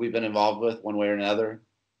 we've been involved with one way or another.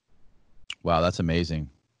 Wow, that's amazing.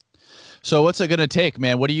 So what's it going to take,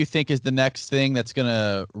 man? What do you think is the next thing that's going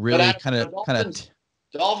to really kind of...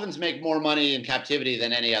 Dolphins make more money in captivity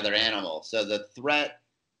than any other animal. So the threat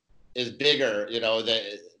is bigger.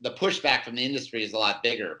 The pushback from the industry is a lot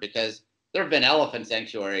bigger, because there have been elephant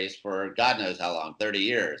sanctuaries for God knows how long, 30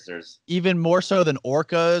 years. There's even more so than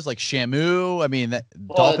orcas, like Shamu. I mean,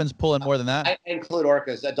 dolphins pull in more than that. I include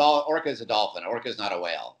orcas. Orca is a dolphin. Orca is not a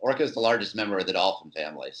whale. Orca is the largest member of the dolphin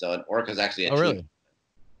family. So an orca is actually a really?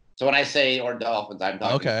 So when I say dolphins, I'm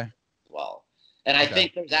talking okay. as well. And I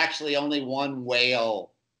think there's actually only one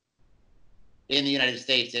whale in the United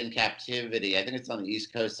States in captivity. I think it's on the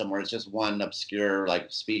East Coast somewhere. It's just one obscure like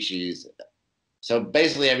species. So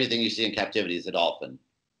basically everything you see in captivity is a dolphin.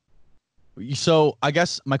 So I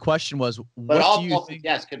guess my question was, But what all do you dolphins, think?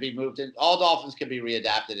 yes, could be moved in. All dolphins could be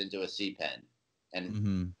readapted into a sea pen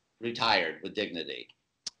and retired with dignity.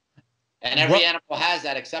 And every animal has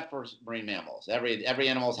that except for marine mammals. Every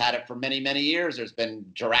animal's had it for many, many years. There's been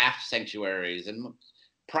giraffe sanctuaries and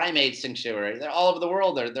primate sanctuaries. They're all over the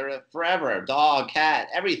world. They're forever. Dog, cat,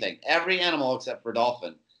 everything. Every animal except for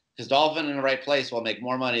dolphin. Because dolphin in the right place will make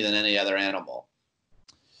more money than any other animal.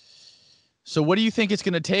 So what do you think it's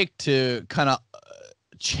going to take to kind of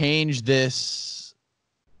change this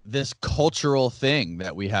cultural thing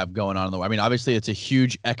that we have going on in the world? I mean, obviously it's a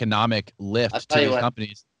huge economic lift to these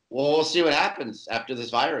companies. Well, we'll see what happens after this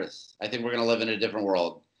virus. I think we're going to live in a different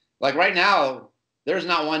world. Like right now, there's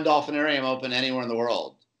not one dolphinarium open anywhere in the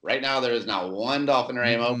world. Right now, there is not one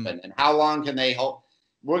dolphinarium open. And how long can they hold?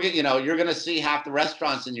 You're going to see half the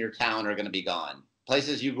restaurants in your town are going to be gone.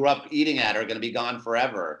 Places you grew up eating at are going to be gone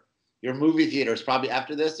forever. Your movie theaters probably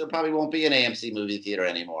after this, there probably won't be an AMC movie theater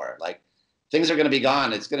anymore. Like things are going to be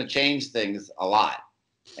gone. It's going to change things a lot.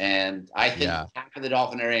 And I think half of the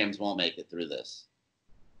dolphinariums won't make it through this.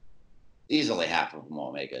 Easily half of them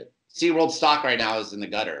won't make it. SeaWorld stock right now is in the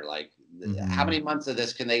gutter. Like how many months of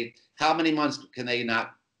this how many months can they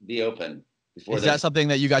not be open before? Is that something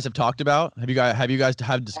that you guys have talked about? Have you guys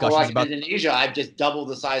had discussions about Indonesia? I've just doubled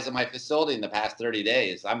the size of my facility in the past 30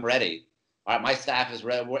 days. I'm ready. All right, my staff is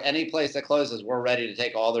ready. Any place that closes, we're ready to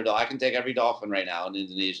take all their I can take every dolphin right now in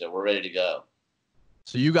Indonesia. We're ready to go.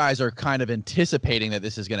 So you guys are kind of anticipating that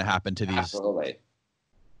this is going to happen to these. Absolutely.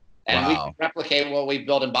 And we can replicate what we've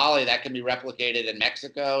built in Bali. That can be replicated in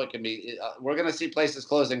Mexico. It can be. We're going to see places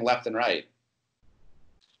closing left and right.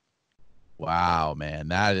 Wow, man,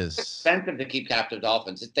 that is expensive to keep captive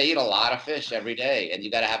dolphins. They eat a lot of fish every day, and you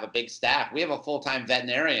got to have a big staff. We have a full-time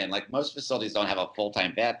veterinarian. Like most facilities don't have a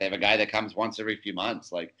full-time vet. They have a guy that comes once every few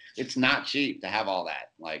months. Like it's not cheap to have all that.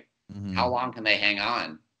 Like how long can they hang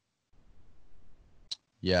on?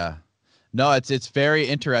 Yeah. No, it's very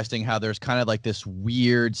interesting how there's kind of like this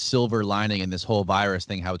weird silver lining in this whole virus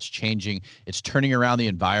thing, how it's changing. It's turning around the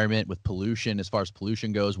environment with pollution, as far as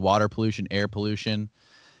pollution goes, water pollution, air pollution.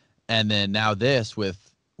 And then now this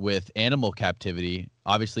with animal captivity,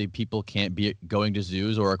 obviously people can't be going to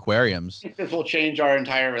zoos or aquariums. This will change our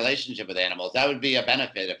entire relationship with animals. That would be a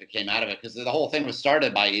benefit if it came out of it, because the whole thing was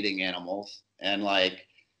started by eating animals. And like,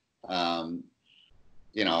 every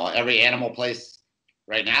animal place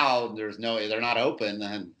right now, they're not open.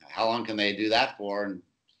 And how long can they do that for? And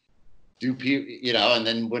and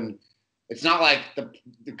then when it's not like the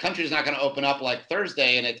country's not going to open up like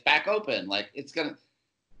Thursday and it's back open, like it's going to.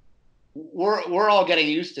 We're all getting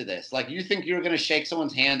used to this. Like, you think you're going to shake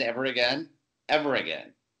someone's hand ever again? Ever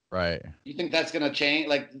again. Right. You think that's going to change?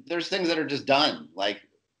 Like, there's things that are just done. Like,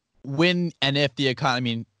 when and if the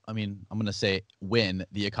economy, I'm going to say when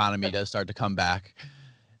the economy does start to come back,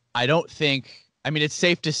 it's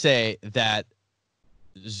safe to say that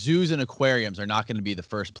zoos and aquariums are not going to be the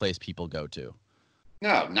first place people go to.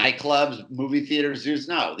 No, nightclubs, movie theaters, zoos.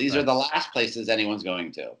 No, these are the last places anyone's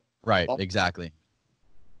going to. Right. Exactly.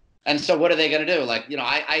 And so what are they going to do? Like,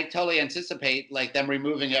 I totally anticipate like them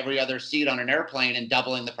removing every other seat on an airplane and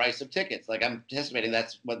doubling the price of tickets. Like I'm anticipating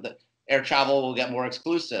that's what the air travel will get more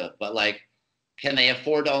exclusive. But like, can they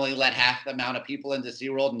afford to only let half the amount of people into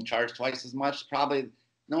SeaWorld and charge twice as much? Probably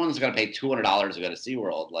no one's going to pay $200 to go to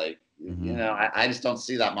SeaWorld. Like, I just don't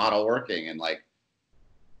see that model working. And like,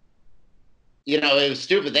 it was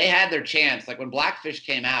stupid. They had their chance. Like when Blackfish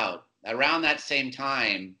came out around that same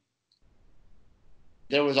time,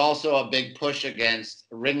 there was also a big push against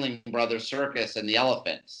Ringling Brothers Circus and the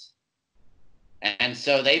elephants. And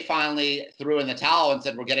so they finally threw in the towel and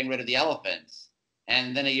said, we're getting rid of the elephants.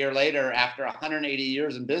 And then a year later, after 180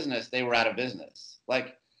 years in business, they were out of business.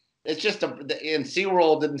 Like, it's just and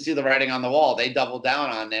SeaWorld didn't see the writing on the wall. They doubled down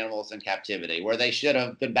on animals in captivity where they should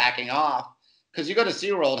have been backing off. Because you go to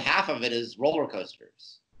SeaWorld, half of it is roller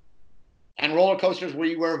coasters. And roller coasters where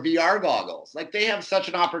you wear VR goggles. Like, they have such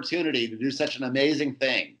an opportunity to do such an amazing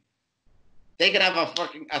thing. They could have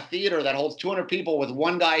a theater that holds 200 people with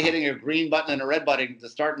one guy hitting a green button and a red button to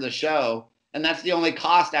start the show. And that's the only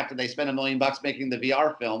cost after they spend $1 million making the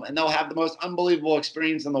VR film. And they'll have the most unbelievable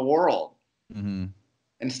experience in the world. Mm-hmm.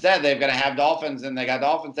 Instead, they've got to have dolphins, and they got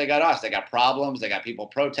dolphins, they got us. They got problems. They got people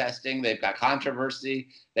protesting. They've got controversy.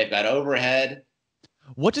 They've got overhead.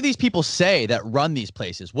 What do these people say that run these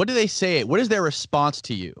places? What do they say? What is their response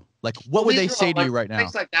to you? Like, what would they say to you right now?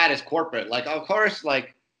 Things like that is corporate. Like, of course,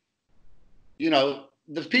 like,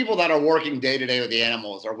 the people that are working day to day with the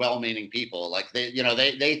animals are well-meaning people. Like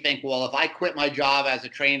they think, well, if I quit my job as a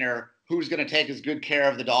trainer, who's going to take as good care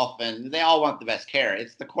of the dolphin? They all want the best care.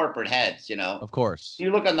 It's the corporate heads, Of course.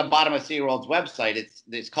 You look on the bottom of SeaWorld's website,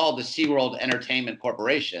 it's called the SeaWorld Entertainment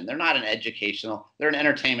Corporation. They're not an educational, they're an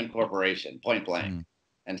entertainment corporation, point blank.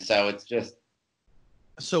 And so it's just.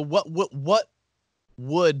 So what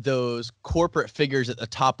would those corporate figures at the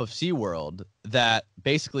top of SeaWorld that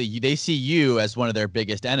basically they see you as one of their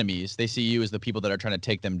biggest enemies, they see you as the people that are trying to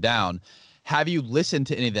take them down. Have you listened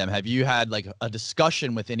to any of them? Have you had like a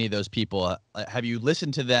discussion with any of those people? Have you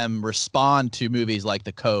listened to them respond to movies like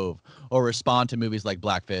The Cove or respond to movies like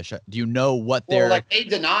Blackfish? Do you know what they're like? They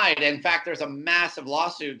denied. In fact, there's a massive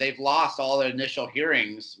lawsuit. They've lost all their initial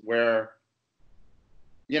hearings where,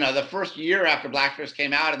 the first year after Blackfish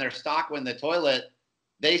came out and their stock went in the toilet,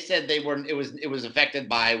 they said it was affected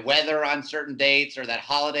by weather on certain dates or that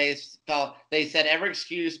holidays fell. They said every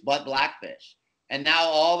excuse but Blackfish. And now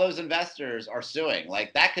all those investors are suing.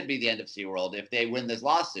 Like, that could be the end of SeaWorld if they win this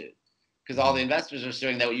lawsuit. Because all the investors are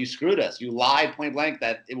suing that you screwed us. You lied point blank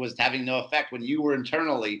that it was having no effect when you were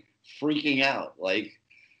internally freaking out. Like,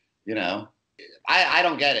 I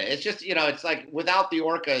don't get it. It's just, it's like without the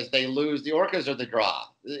orcas, they lose. The orcas are the draw.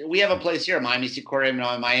 We have a place here, Miami Aquarium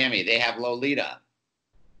in Miami. They have Lolita.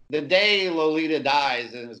 The day Lolita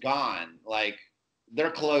dies and is gone, like, they're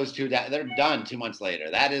closed they're done 2 months later.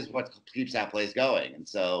 That is what keeps that place going. And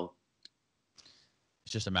so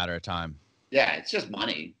it's just a matter of time. Yeah, it's just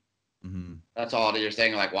money. That's all you're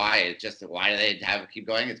saying. Like, why do they keep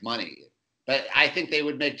going? It's money. But I think they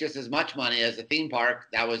would make just as much money as a theme park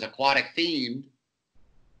that was aquatic themed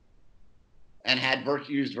and had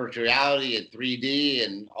used virtual reality and 3D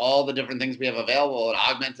and all the different things we have available and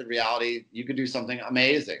augmented reality. You could do something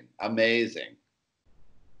amazing.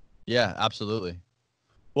 Yeah, absolutely.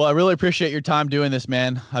 Well, I really appreciate your time doing this,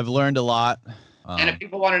 man. I've learned a lot. And if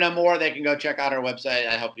people want to know more, they can go check out our website.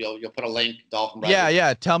 I hope you'll put a link, Dolphin Project.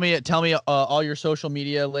 Yeah. Tell me all your social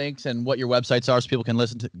media links and what your websites are so people can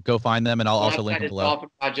go find them, and I'll also link them below.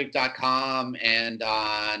 DolphinProject.com, and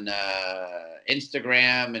on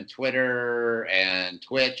Instagram and Twitter and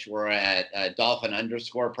Twitch, we're at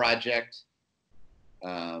Dolphin_project.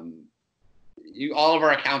 All of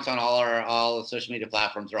our accounts on all the social media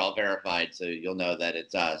platforms are all verified, so you'll know that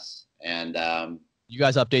it's us. And you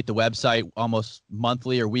guys update the website almost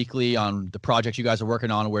monthly or weekly on the projects you guys are working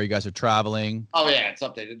on, where you guys are traveling. Oh yeah, it's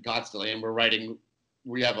updated constantly, and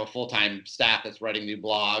we have a full-time staff that's writing new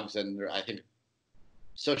blogs, and I think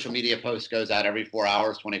social media posts goes out every 4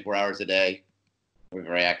 hours, 24 hours a day. We're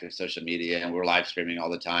very active social media, and we're live streaming all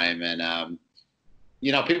the time. And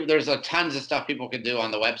there's tons of stuff people can do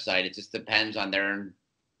on the website. It just depends on their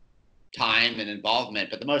time and involvement.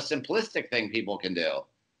 But the most simplistic thing people can do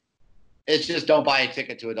is just don't buy a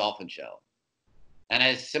ticket to a dolphin show. And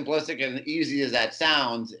as simplistic and easy as that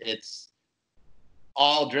sounds, it's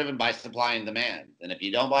all driven by supply and demand. And if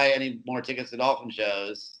you don't buy any more tickets to dolphin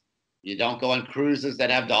shows, you don't go on cruises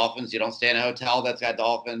that have dolphins, you don't stay in a hotel that's got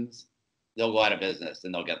dolphins, they'll go out of business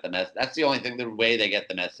and they'll get the message. That's the only thing, the way they get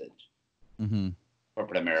the message.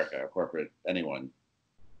 Corporate America or corporate anyone.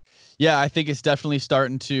 Yeah, I think it's definitely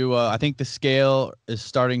starting to, I think the scale is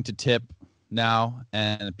starting to tip now,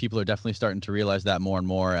 and people are definitely starting to realize that more and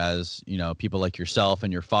more as, people like yourself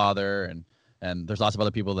and your father, and there's lots of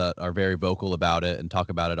other people that are very vocal about it and talk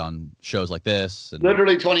about it on shows like this. And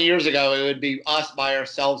literally 20 years ago, it would be us by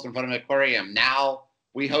ourselves in front of an aquarium. Now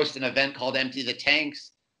we host an event called Empty the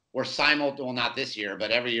Tanks, where not this year,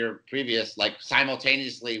 but every year previous, like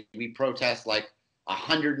simultaneously, we protest like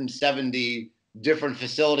 170 different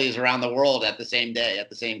facilities around the world at the same day, at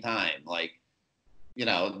the same time. Like,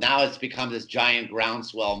 now it's become this giant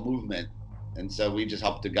groundswell movement. And so we just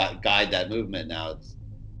help to guide that movement now. It's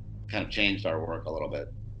kind of changed our work a little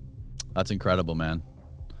bit. That's incredible, man.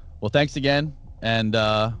 Well, thanks again. And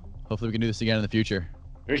hopefully we can do this again in the future.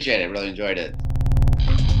 Appreciate it. Really enjoyed it.